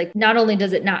loss, it's like, not only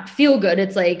does it not feel good,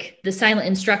 it's like the silent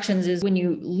instructions is when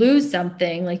you lose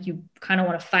something, like you kind of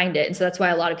want to find it. And so that's why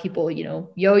a lot of people,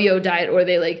 yo-yo diet, or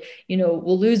they like,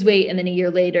 will lose weight. And then a year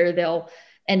later, they'll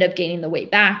end up gaining the weight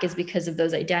back, is because of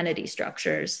those identity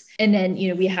structures. And then,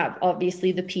 we have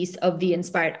obviously the piece of the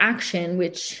inspired action,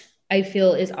 which I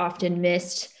feel is often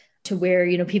missed, to where,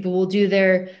 people will do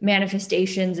their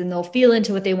manifestations and they'll feel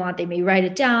into what they want. They may write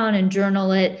it down and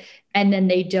journal it, and then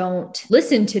they don't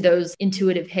listen to those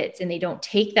intuitive hits and they don't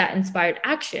take that inspired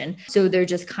action. So they're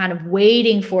just kind of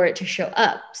waiting for it to show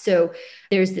up. So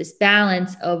there's this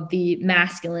balance of the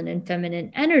masculine and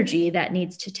feminine energy that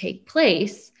needs to take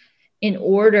place in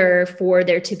order for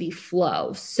there to be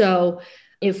flow. So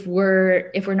if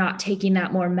we're not taking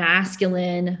that more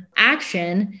masculine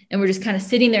action and we're just kind of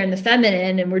sitting there in the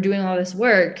feminine and we're doing all this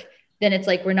work, then it's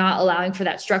like we're not allowing for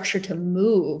that structure to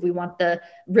move. We want the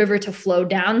river to flow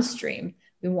downstream.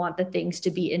 We want the things to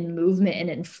be in movement and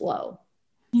in flow.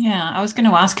 Yeah, I was going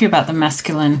to ask you about the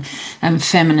masculine and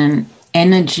feminine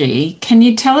energy. Can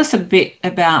you tell us a bit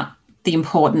about the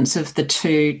importance of the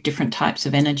two different types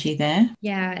of energy there?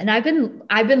 Yeah. And I've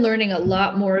been learning a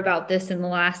lot more about this in the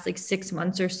last 6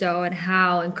 months or so, and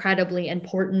how incredibly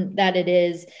important that it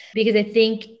is, because I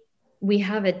think we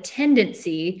have a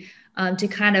tendency to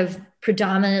kind of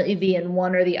predominantly be in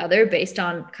one or the other based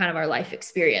on kind of our life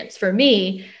experience. For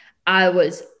me, I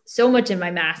was so much in my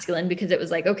masculine because it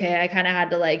was like, okay, I kind of had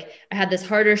to I had this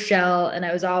harder shell, and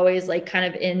I was always like kind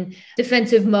of in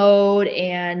defensive mode.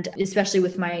 And especially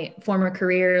with my former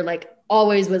career,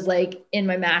 always was like in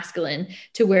my masculine,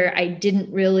 to where I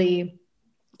didn't really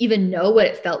even know what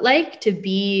it felt like to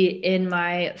be in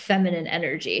my feminine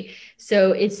energy.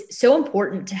 So it's so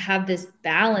important to have this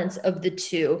balance of the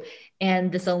two,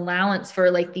 and this allowance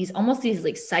for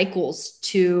these cycles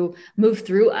to move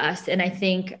through us. And I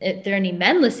think if there are any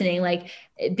men listening,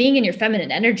 being in your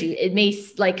feminine energy, it may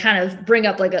kind of bring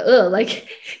up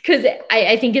because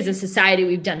I think as a society,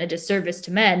 we've done a disservice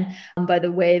to men by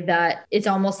the way that it's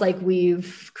almost like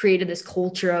we've created this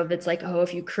culture of, it's like, oh,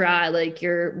 if you cry,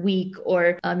 you're weak,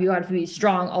 or you got to be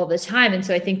strong all the time. And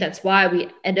so I think that's why we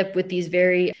end up with these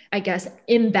very, I guess,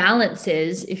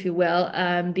 imbalances, if you will,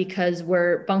 because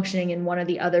we're functioning in one or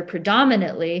the other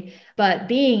predominantly. But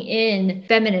being in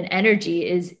feminine energy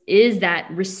is that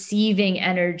receiving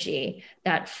energy,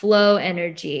 that flow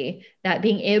energy, that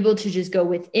being able to just go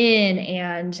within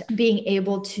and being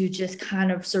able to just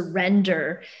kind of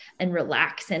surrender and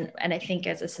relax. And I think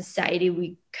as a society,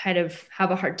 we kind of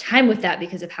have a hard time with that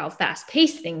because of how fast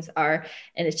paced things are.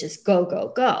 And it's just go,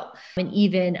 go, go. And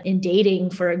even in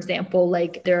dating, for example,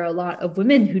 there are a lot of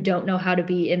women who don't know how to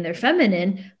be in their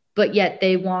feminine, but yet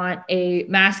they want a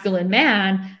masculine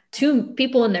man. Two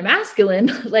people in their masculine,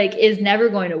 is never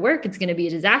going to work. It's going to be a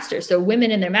disaster. So women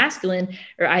in their masculine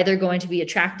are either going to be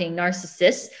attracting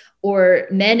narcissists, or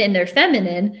men in their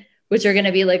feminine, which are going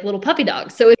to be like little puppy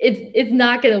dogs. So it's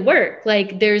not going to work.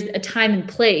 There's a time and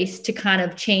place to kind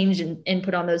of change and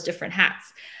put on those different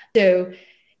hats. So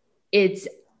it's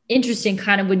interesting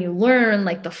kind of when you learn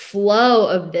the flow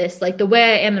of this, the way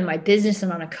I am in my business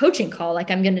and on a coaching call,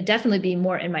 I'm going to definitely be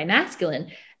more in my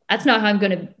masculine. That's not how I'm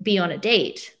going to be on a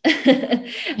date. Yeah.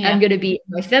 I'm going to be in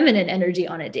my feminine energy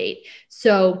on a date.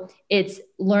 So it's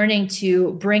learning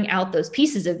to bring out those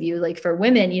pieces of you. For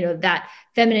women, that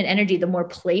feminine energy, the more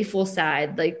playful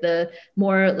side, the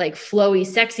more flowy,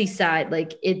 sexy side,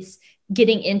 it's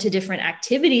getting into different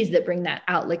activities that bring that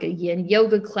out, like a yin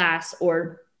yoga class,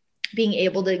 or being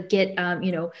able to get,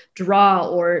 draw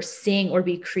or sing or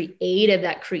be creative,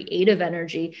 that creative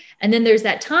energy. And then there's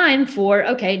that time for,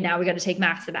 okay, now we got to take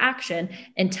massive action,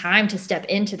 and time to step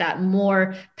into that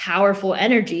more powerful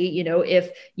energy.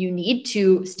 If you need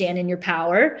to stand in your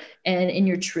power and in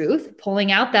your truth,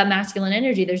 pulling out that masculine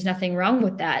energy, there's nothing wrong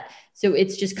with that. So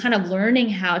it's just kind of learning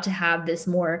how to have this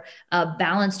more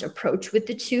balanced approach with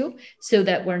the two, so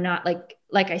that we're not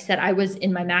like I said, I was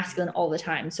in my masculine all the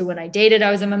time. So when I dated,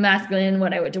 I was in my masculine.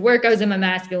 When I went to work, I was in my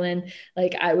masculine.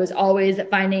 Like I was always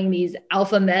finding these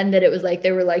alpha men that it was like,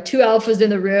 there were like two alphas in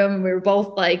the room and we were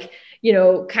both like, you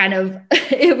know, kind of,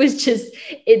 it was just,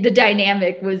 the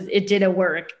dynamic was, it didn't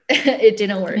work. It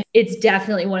didn't work. It's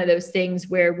definitely one of those things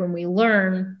where when we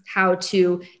learn how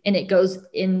to, and it goes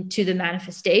into the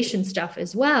manifestation stuff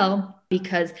as well,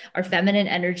 because our feminine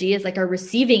energy is like our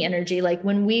receiving energy. Like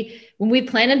when we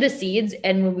planted the seeds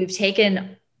and when we've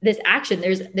taken this action,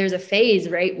 there's a phase,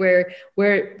 right, where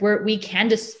we can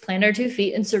just plant our 2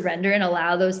 feet and surrender and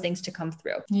allow those things to come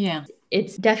through. Yeah.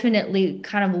 It's definitely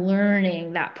kind of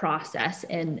learning that process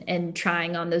and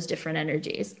trying on those different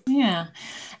energies. Yeah.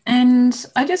 And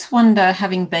I just wonder,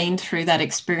 having been through that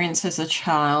experience as a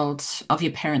child of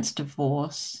your parents'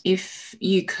 divorce, if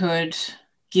you could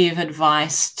give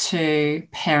advice to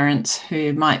parents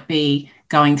who might be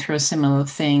going through a similar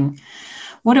thing,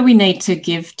 what do we need to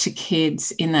give to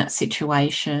kids in that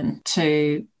situation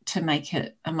to make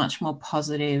it a much more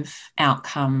positive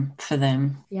outcome for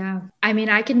them? Yeah. I mean,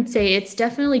 I can say it's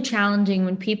definitely challenging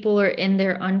when people are in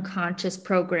their unconscious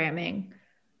programming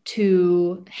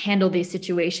to handle these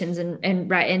situations and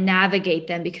navigate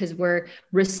them, because we're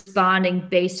responding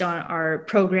based on our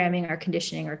programming, our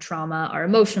conditioning, our trauma, our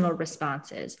emotional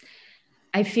responses.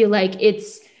 I feel like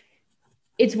it's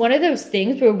one of those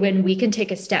things where when we can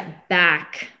take a step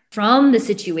back from the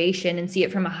situation and see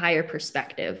it from a higher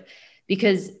perspective,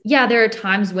 because yeah, there are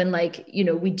times when like, you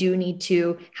know, we do need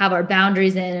to have our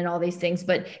boundaries in and all these things.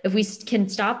 But if we can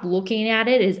stop looking at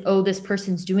it as, oh, this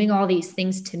person's doing all these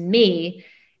things to me,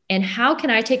 and how can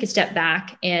I take a step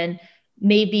back and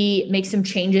maybe make some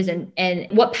changes, and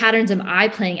what patterns am I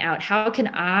playing out? How can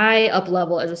I up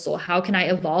level as a soul? How can I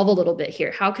evolve a little bit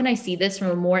here? How can I see this from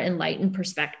a more enlightened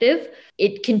perspective?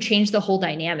 It can change the whole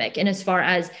dynamic. And as far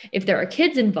as if there are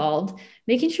kids involved,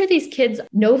 making sure these kids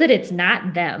know that it's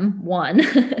not them, one,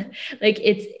 like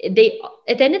at the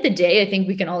end of the day, I think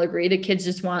we can all agree that kids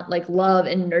just want like love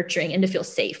and nurturing and to feel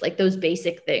safe, like those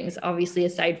basic things, obviously,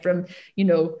 aside from, you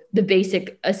know, the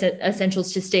basic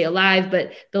essentials to stay alive,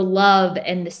 but the love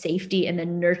and the safety and the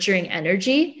nurturing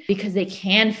energy, because they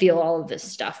can feel all of this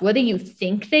stuff, whether you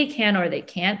think they can or they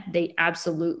can't, they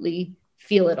absolutely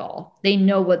feel it all. They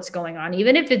know what's going on,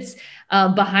 even if it's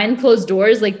behind closed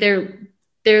doors, like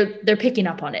they're picking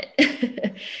up on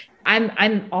it.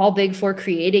 I'm all big for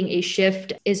creating a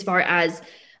shift as far as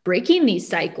breaking these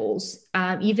cycles,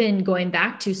 even going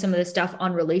back to some of the stuff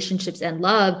on relationships and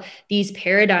love, these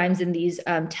paradigms and these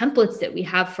templates that we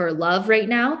have for love right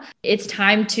now. It's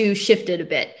time to shift it a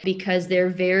bit, because they're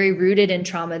very rooted in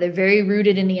trauma. They're very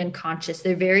rooted in the unconscious.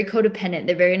 They're very codependent.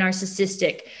 They're very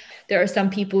narcissistic. There are some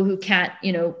people who can't,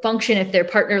 you know, function if their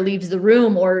partner leaves the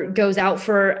room or goes out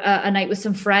for a night with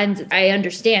some friends. I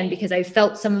understand, because I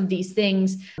felt some of these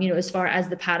things, you know, as far as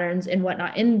the patterns and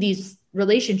whatnot in these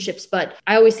relationships. But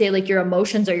I always say, like, your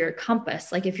emotions are your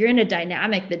compass. Like if you're in a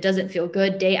dynamic that doesn't feel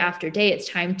good day after day, it's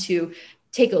time to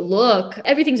take a look.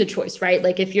 Everything's a choice, right?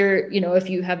 Like if you're, you know, if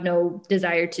you have no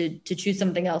desire to choose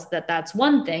something else, that's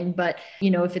one thing. But, you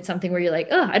know, if it's something where you're like,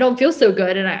 oh, I don't feel so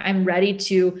good and I'm ready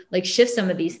to like shift some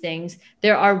of these things,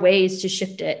 there are ways to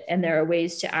shift it. And there are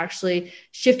ways to actually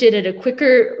shift it at a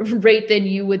quicker rate than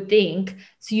you would think.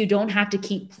 So you don't have to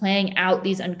keep playing out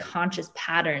these unconscious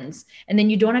patterns. And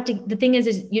then you don't have to, the thing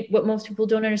is what most people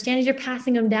don't understand is you're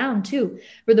passing them down too,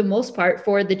 for the most part,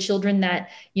 for the children that,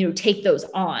 you know, take those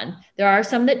on. There are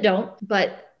some that don't,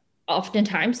 but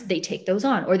oftentimes they take those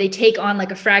on, or they take on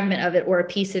like a fragment of it or a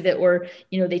piece of it, or,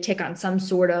 you know, they take on some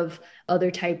sort of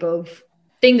other type of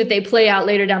thing that they play out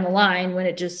later down the line when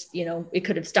it just, you know, it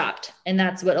could have stopped. And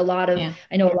that's what I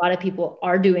know a lot of people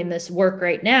are doing this work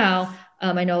right now.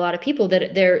 I know a lot of people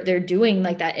that they're doing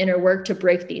like that inner work to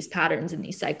break these patterns and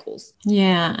these cycles.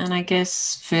 Yeah. And I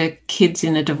guess for kids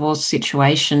in a divorce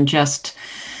situation, just,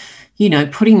 you know,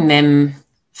 putting them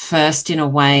first in a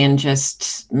way and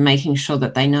just making sure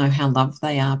that they know how loved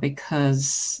they are,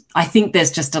 because I think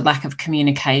there's just a lack of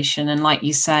communication. And like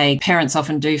you say, parents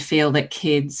often do feel that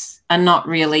kids are not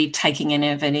really taking any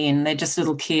of it in. They're just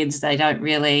little kids. They don't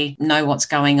really know what's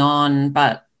going on.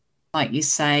 But like you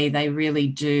say, they really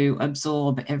do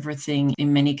absorb everything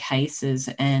in many cases,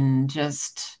 and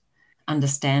just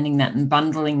understanding that and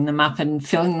bundling them up and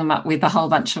filling them up with a whole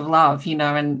bunch of love, you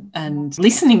know, and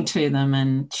listening to them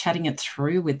and chatting it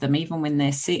through with them, even when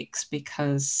they're 6,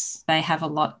 because they have a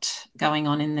lot going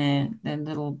on in their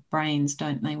little brains,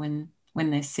 don't they, when when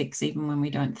they're 6, even when we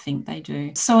don't think they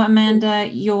do. So Amanda,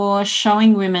 you're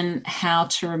showing women how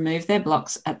to remove their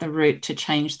blocks at the root to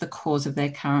change the cause of their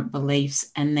current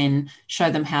beliefs, and then show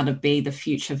them how to be the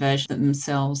future version of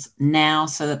themselves now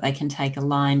so that they can take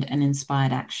aligned and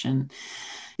inspired action.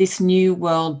 This new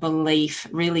world belief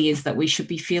really is that we should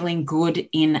be feeling good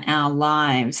in our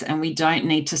lives, and we don't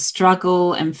need to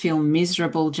struggle and feel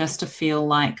miserable just to feel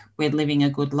like we're living a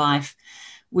good life,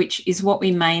 which is what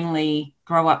we mainly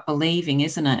grow up believing,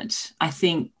 isn't it? I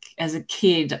think as a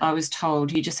kid, I was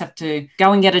told you just have to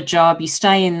go and get a job, you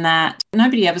stay in that.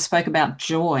 Nobody ever spoke about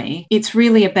joy. It's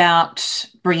really about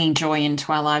bringing joy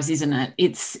into our lives, isn't it?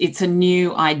 It's a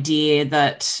new idea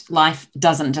that life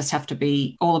doesn't just have to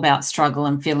be all about struggle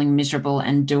and feeling miserable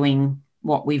and doing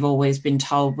what we've always been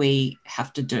told we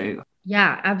have to do.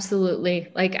 Yeah,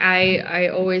 absolutely. Like I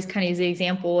always kind of use the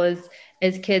example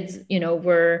as kids,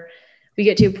 we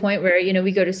get to a point where,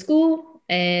 we go to school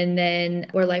and then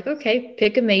we're like, okay,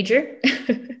 pick a major,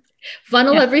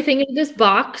 funnel everything into this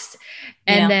box.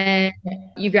 And then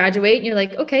you graduate and you're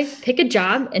like, okay, pick a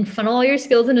job and funnel all your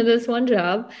skills into this one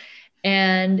job.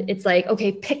 And it's like,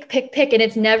 okay, pick. And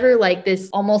it's never like this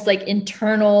almost like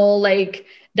internal, like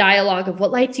dialogue of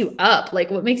what lights you up,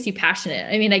 like what makes you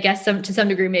passionate. I mean, I guess to some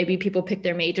degree, maybe people pick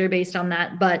their major based on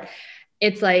that, but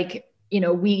it's like,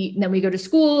 we go to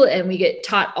school and we get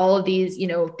taught all of these,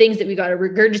 things that we got to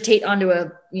regurgitate onto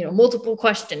a, multiple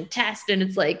question test. And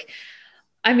it's like,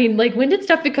 I mean, like, when did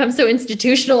stuff become so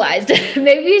institutionalized?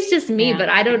 Maybe it's just me, but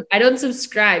I don't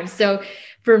subscribe. So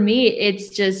for me, it's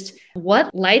just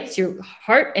what lights your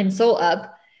heart and soul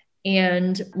up,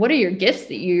 and what are your gifts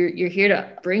that you're here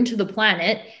to bring to the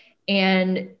planet.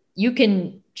 And you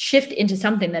can shift into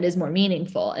something that is more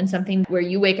meaningful and something where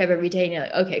you wake up every day and you're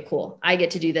like, okay, cool, I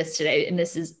get to do this today. And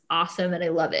this is awesome. And I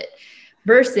love it.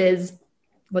 Versus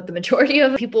what the majority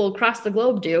of people across the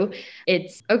globe do.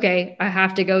 It's okay, I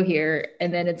have to go here.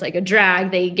 And then it's like a drag.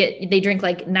 They drink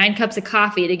like 9 cups of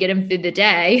coffee to get them through the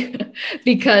day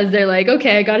because they're like,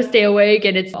 okay, I got to stay awake.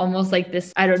 And it's almost like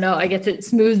this, I don't know, I guess it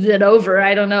smooths it over.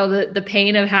 I don't know, the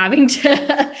pain of having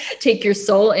to take your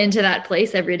soul into that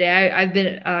place every day.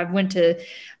 I've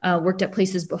worked at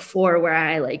places before where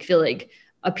I like feel like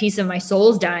a piece of my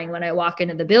soul's dying when I walk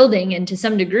into the building. And to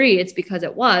some degree, it's because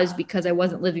I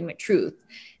wasn't living my truth.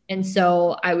 And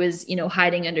so I was,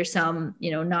 hiding under some,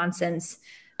 nonsense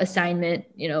assignment,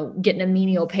 getting a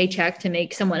menial paycheck to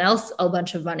make someone else a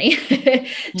bunch of money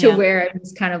where it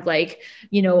was kind of like,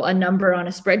 a number on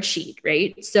a spreadsheet.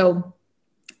 Right. So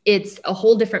it's a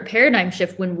whole different paradigm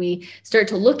shift when we start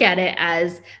to look at it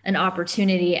as an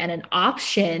opportunity and an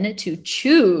option to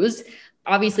choose.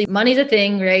 Obviously, money's a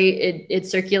thing, right? It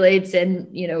circulates and,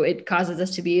 it causes us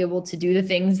to be able to do the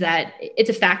things that it's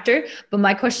a factor. But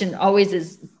my question always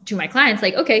is to my clients,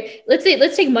 like, okay, let's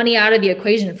take money out of the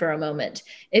equation for a moment.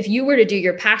 If you were to do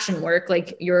your passion work,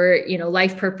 like your,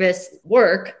 life purpose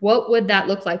work, what would that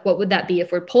look like? What would that be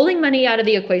if we're pulling money out of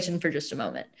the equation for just a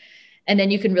moment? And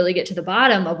then you can really get to the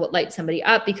bottom of what lights somebody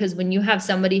up, because when you have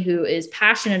somebody who is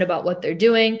passionate about what they're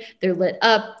doing, they're lit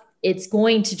up, it's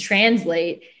going to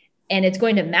translate and it's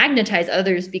going to magnetize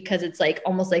others, because it's like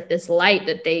almost like this light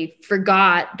that they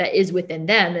forgot that is within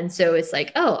them. And so it's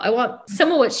like, oh, I want some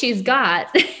of what she's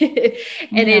got.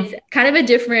 And it's kind of a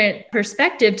different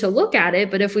perspective to look at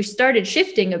it. But if we started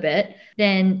shifting a bit,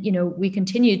 then, we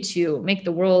continue to make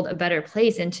the world a better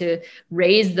place and to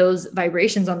raise those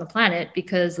vibrations on the planet.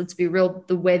 Because let's be real,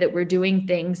 the way that we're doing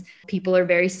things, people are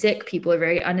very sick, people are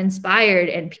very uninspired,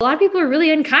 and a lot of people are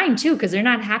really unkind too, because they're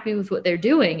not happy with what they're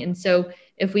doing. And so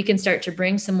if we can start to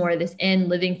bring some more of this in,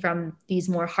 living from these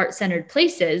more heart-centered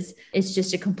places, it's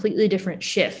just a completely different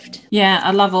shift. Yeah, I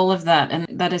love all of that. And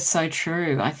that is so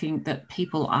true. I think that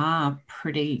people are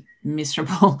pretty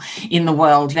miserable in the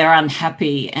world. They're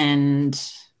unhappy, and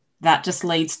that just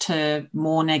leads to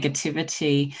more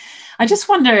negativity. I just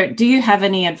wonder, do you have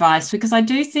any advice? Because I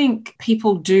do think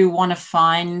people do want to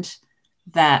find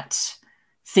that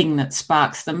thing that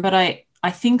sparks them, but I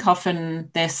think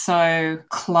often they're so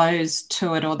closed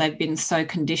to it, or they've been so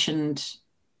conditioned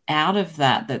out of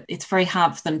that it's very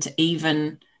hard for them to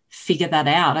even figure that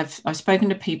out. I've spoken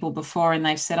to people before and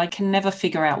they've said, I can never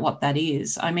figure out what that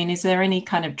is. I mean, is there any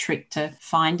kind of trick to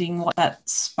finding what that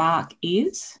spark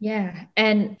is? Yeah.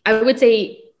 And I would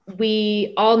say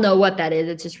we all know what that is.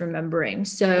 It's just remembering.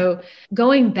 So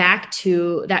going back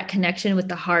to that connection with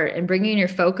the heart and bringing your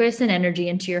focus and energy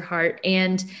into your heart,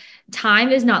 and time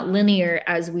is not linear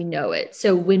as we know it.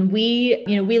 So when we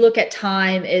look at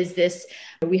time as this,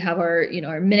 we have our,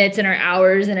 our minutes and our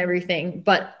hours and everything,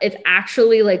 but it's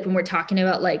actually like when we're talking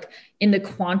about like in the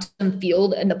quantum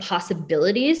field and the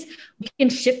possibilities, we can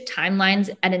shift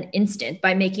timelines at an instant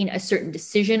by making a certain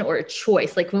decision or a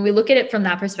choice. Like when we look at it from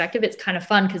that perspective, it's kind of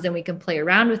fun because then we can play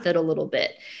around with it a little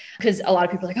bit. Because a lot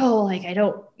of people are like, oh, like, I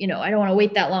don't want to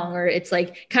wait that long. Or it's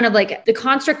like kind of like the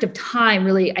construct of time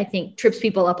really, I think, trips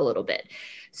people up a little bit.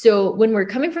 So when we're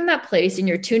coming from that place and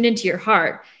you're tuned into your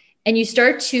heart and you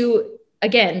start to,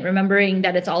 again, remembering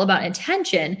that it's all about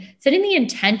intention, setting the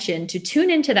intention to tune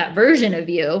into that version of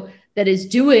you that is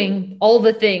doing all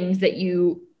the things that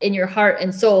you in your heart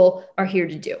and soul are here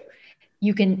to do.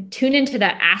 You can tune into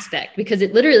that aspect because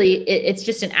it's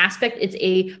just an aspect. It's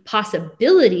a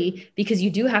possibility because you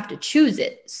do have to choose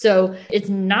it. So it's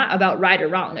not about right or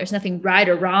wrong. There's nothing right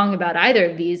or wrong about either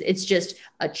of these. It's just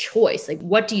a choice. Like,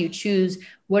 what do you choose?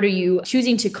 What are you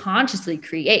choosing to consciously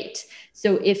create?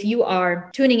 So if you are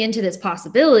tuning into this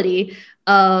possibility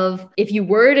of, if you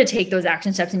were to take those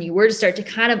action steps and you were to start to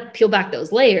kind of peel back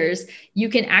those layers, you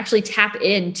can actually tap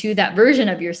into that version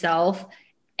of yourself.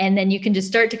 And then you can just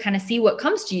start to kind of see what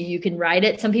comes to you. You can write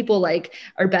it. Some people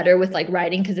are better with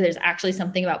writing because there's actually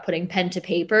something about putting pen to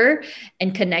paper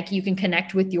and you can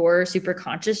connect with your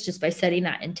superconscious just by setting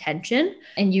that intention,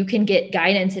 and you can get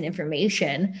guidance and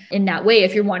information in that way.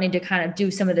 If you're wanting to kind of do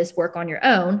some of this work on your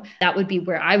own, that would be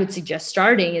where I would suggest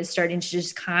starting to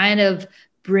just kind of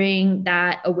bring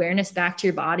that awareness back to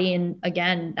your body. And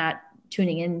again, that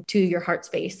tuning into your heart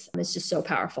space is just so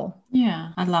powerful.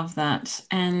 Yeah, I love that.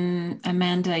 And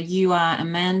Amanda, you are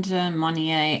Amanda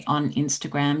Monnier on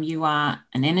Instagram. You are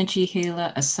an energy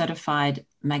healer, a certified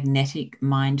magnetic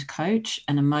mind coach,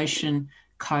 an emotion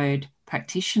code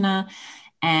practitioner,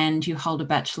 and you hold a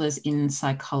bachelor's in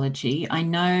psychology. I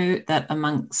know that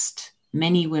amongst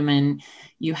many women,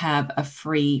 you have a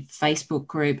free Facebook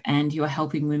group and you are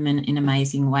helping women in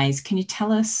amazing ways. Can you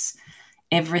tell us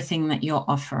everything that you're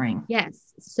offering?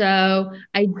 Yes. So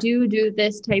I do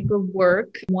this type of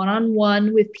work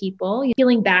one-on-one with people.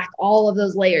 Peeling back all of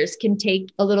those layers can take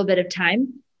a little bit of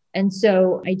time. And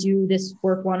so I do this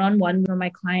work one-on-one for my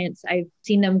clients. I've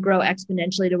seen them grow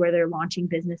exponentially to where they're launching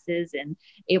businesses and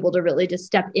able to really just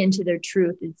step into their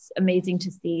truth. It's amazing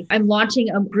to see. I'm launching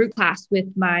a group class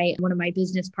with one of my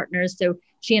business partners. So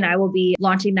she and I will be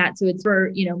launching that. So it's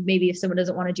for, maybe if someone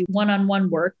doesn't want to do one-on-one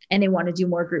work and they want to do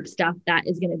more group stuff, that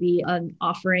is going to be an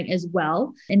offering as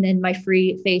well. And then my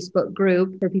free Facebook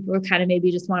group for people who kind of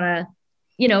maybe just want to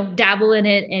dabble in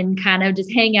it and kind of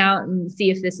just hang out and see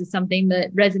if this is something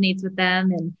that resonates with them.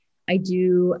 And I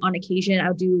do, on occasion,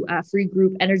 I'll do free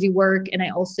group energy work. And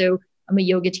I'm a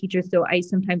yoga teacher. So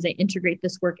sometimes I integrate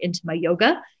this work into my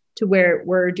yoga to where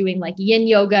we're doing like yin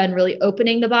yoga and really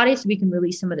opening the body so we can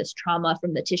release some of this trauma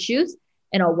from the tissues.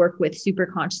 And I'll work with super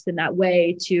conscious in that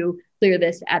way to clear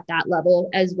this at that level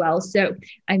as well. So,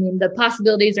 the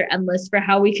possibilities are endless for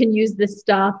how we can use this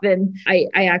stuff. And I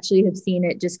actually have seen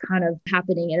it just kind of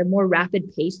happening at a more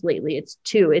rapid pace lately.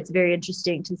 It's very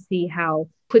interesting to see how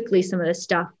quickly some of this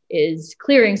stuff is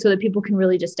clearing so that people can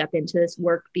really just step into this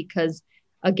work because,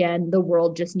 again, the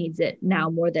world just needs it now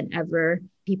more than ever.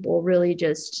 People really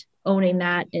just owning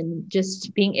that and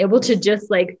just being able to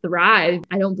just thrive.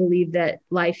 I don't believe that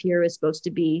life here is supposed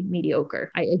to be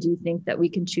mediocre. I do think that we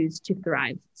can choose to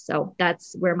thrive. So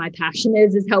that's where my passion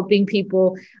is helping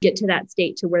people get to that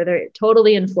state to where they're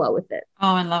totally in flow with it.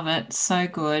 Oh, I love it. So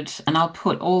good. And I'll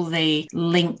put all the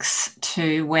links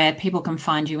to where people can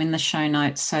find you in the show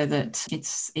notes so that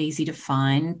it's easy to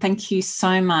find. Thank you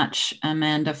so much,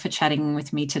 Amanda, for chatting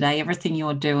with me today. Everything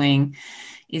you're doing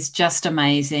is just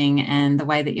amazing, and the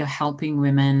way that you're helping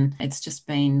women, it's just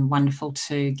been wonderful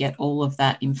to get all of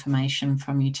that information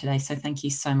from you today. So thank you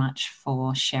so much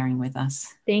for sharing with us.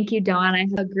 Thank you, Dawn. I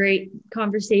had a great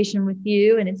conversation with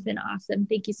you and it's been awesome.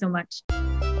 Thank you so much.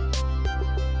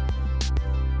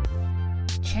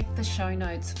 Check the show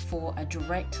notes for a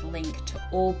direct link to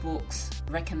all books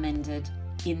recommended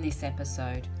in this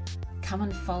episode. Come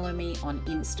and follow me on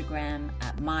Instagram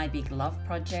at My Big Love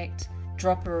Project.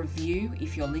 Drop a review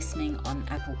if you're listening on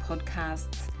Apple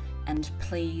Podcasts, and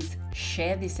please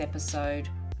share this episode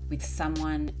with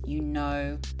someone you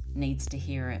know needs to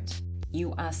hear it.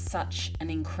 You are such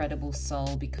an incredible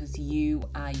soul because you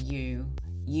are you.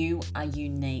 You are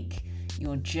unique.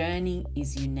 Your journey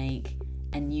is unique,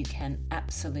 and you can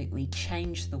absolutely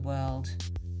change the world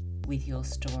with your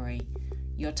story.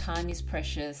 Your time is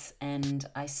precious, and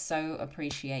I so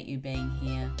appreciate you being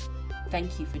here.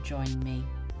 Thank you for joining me.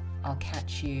 I'll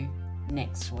catch you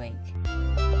next week.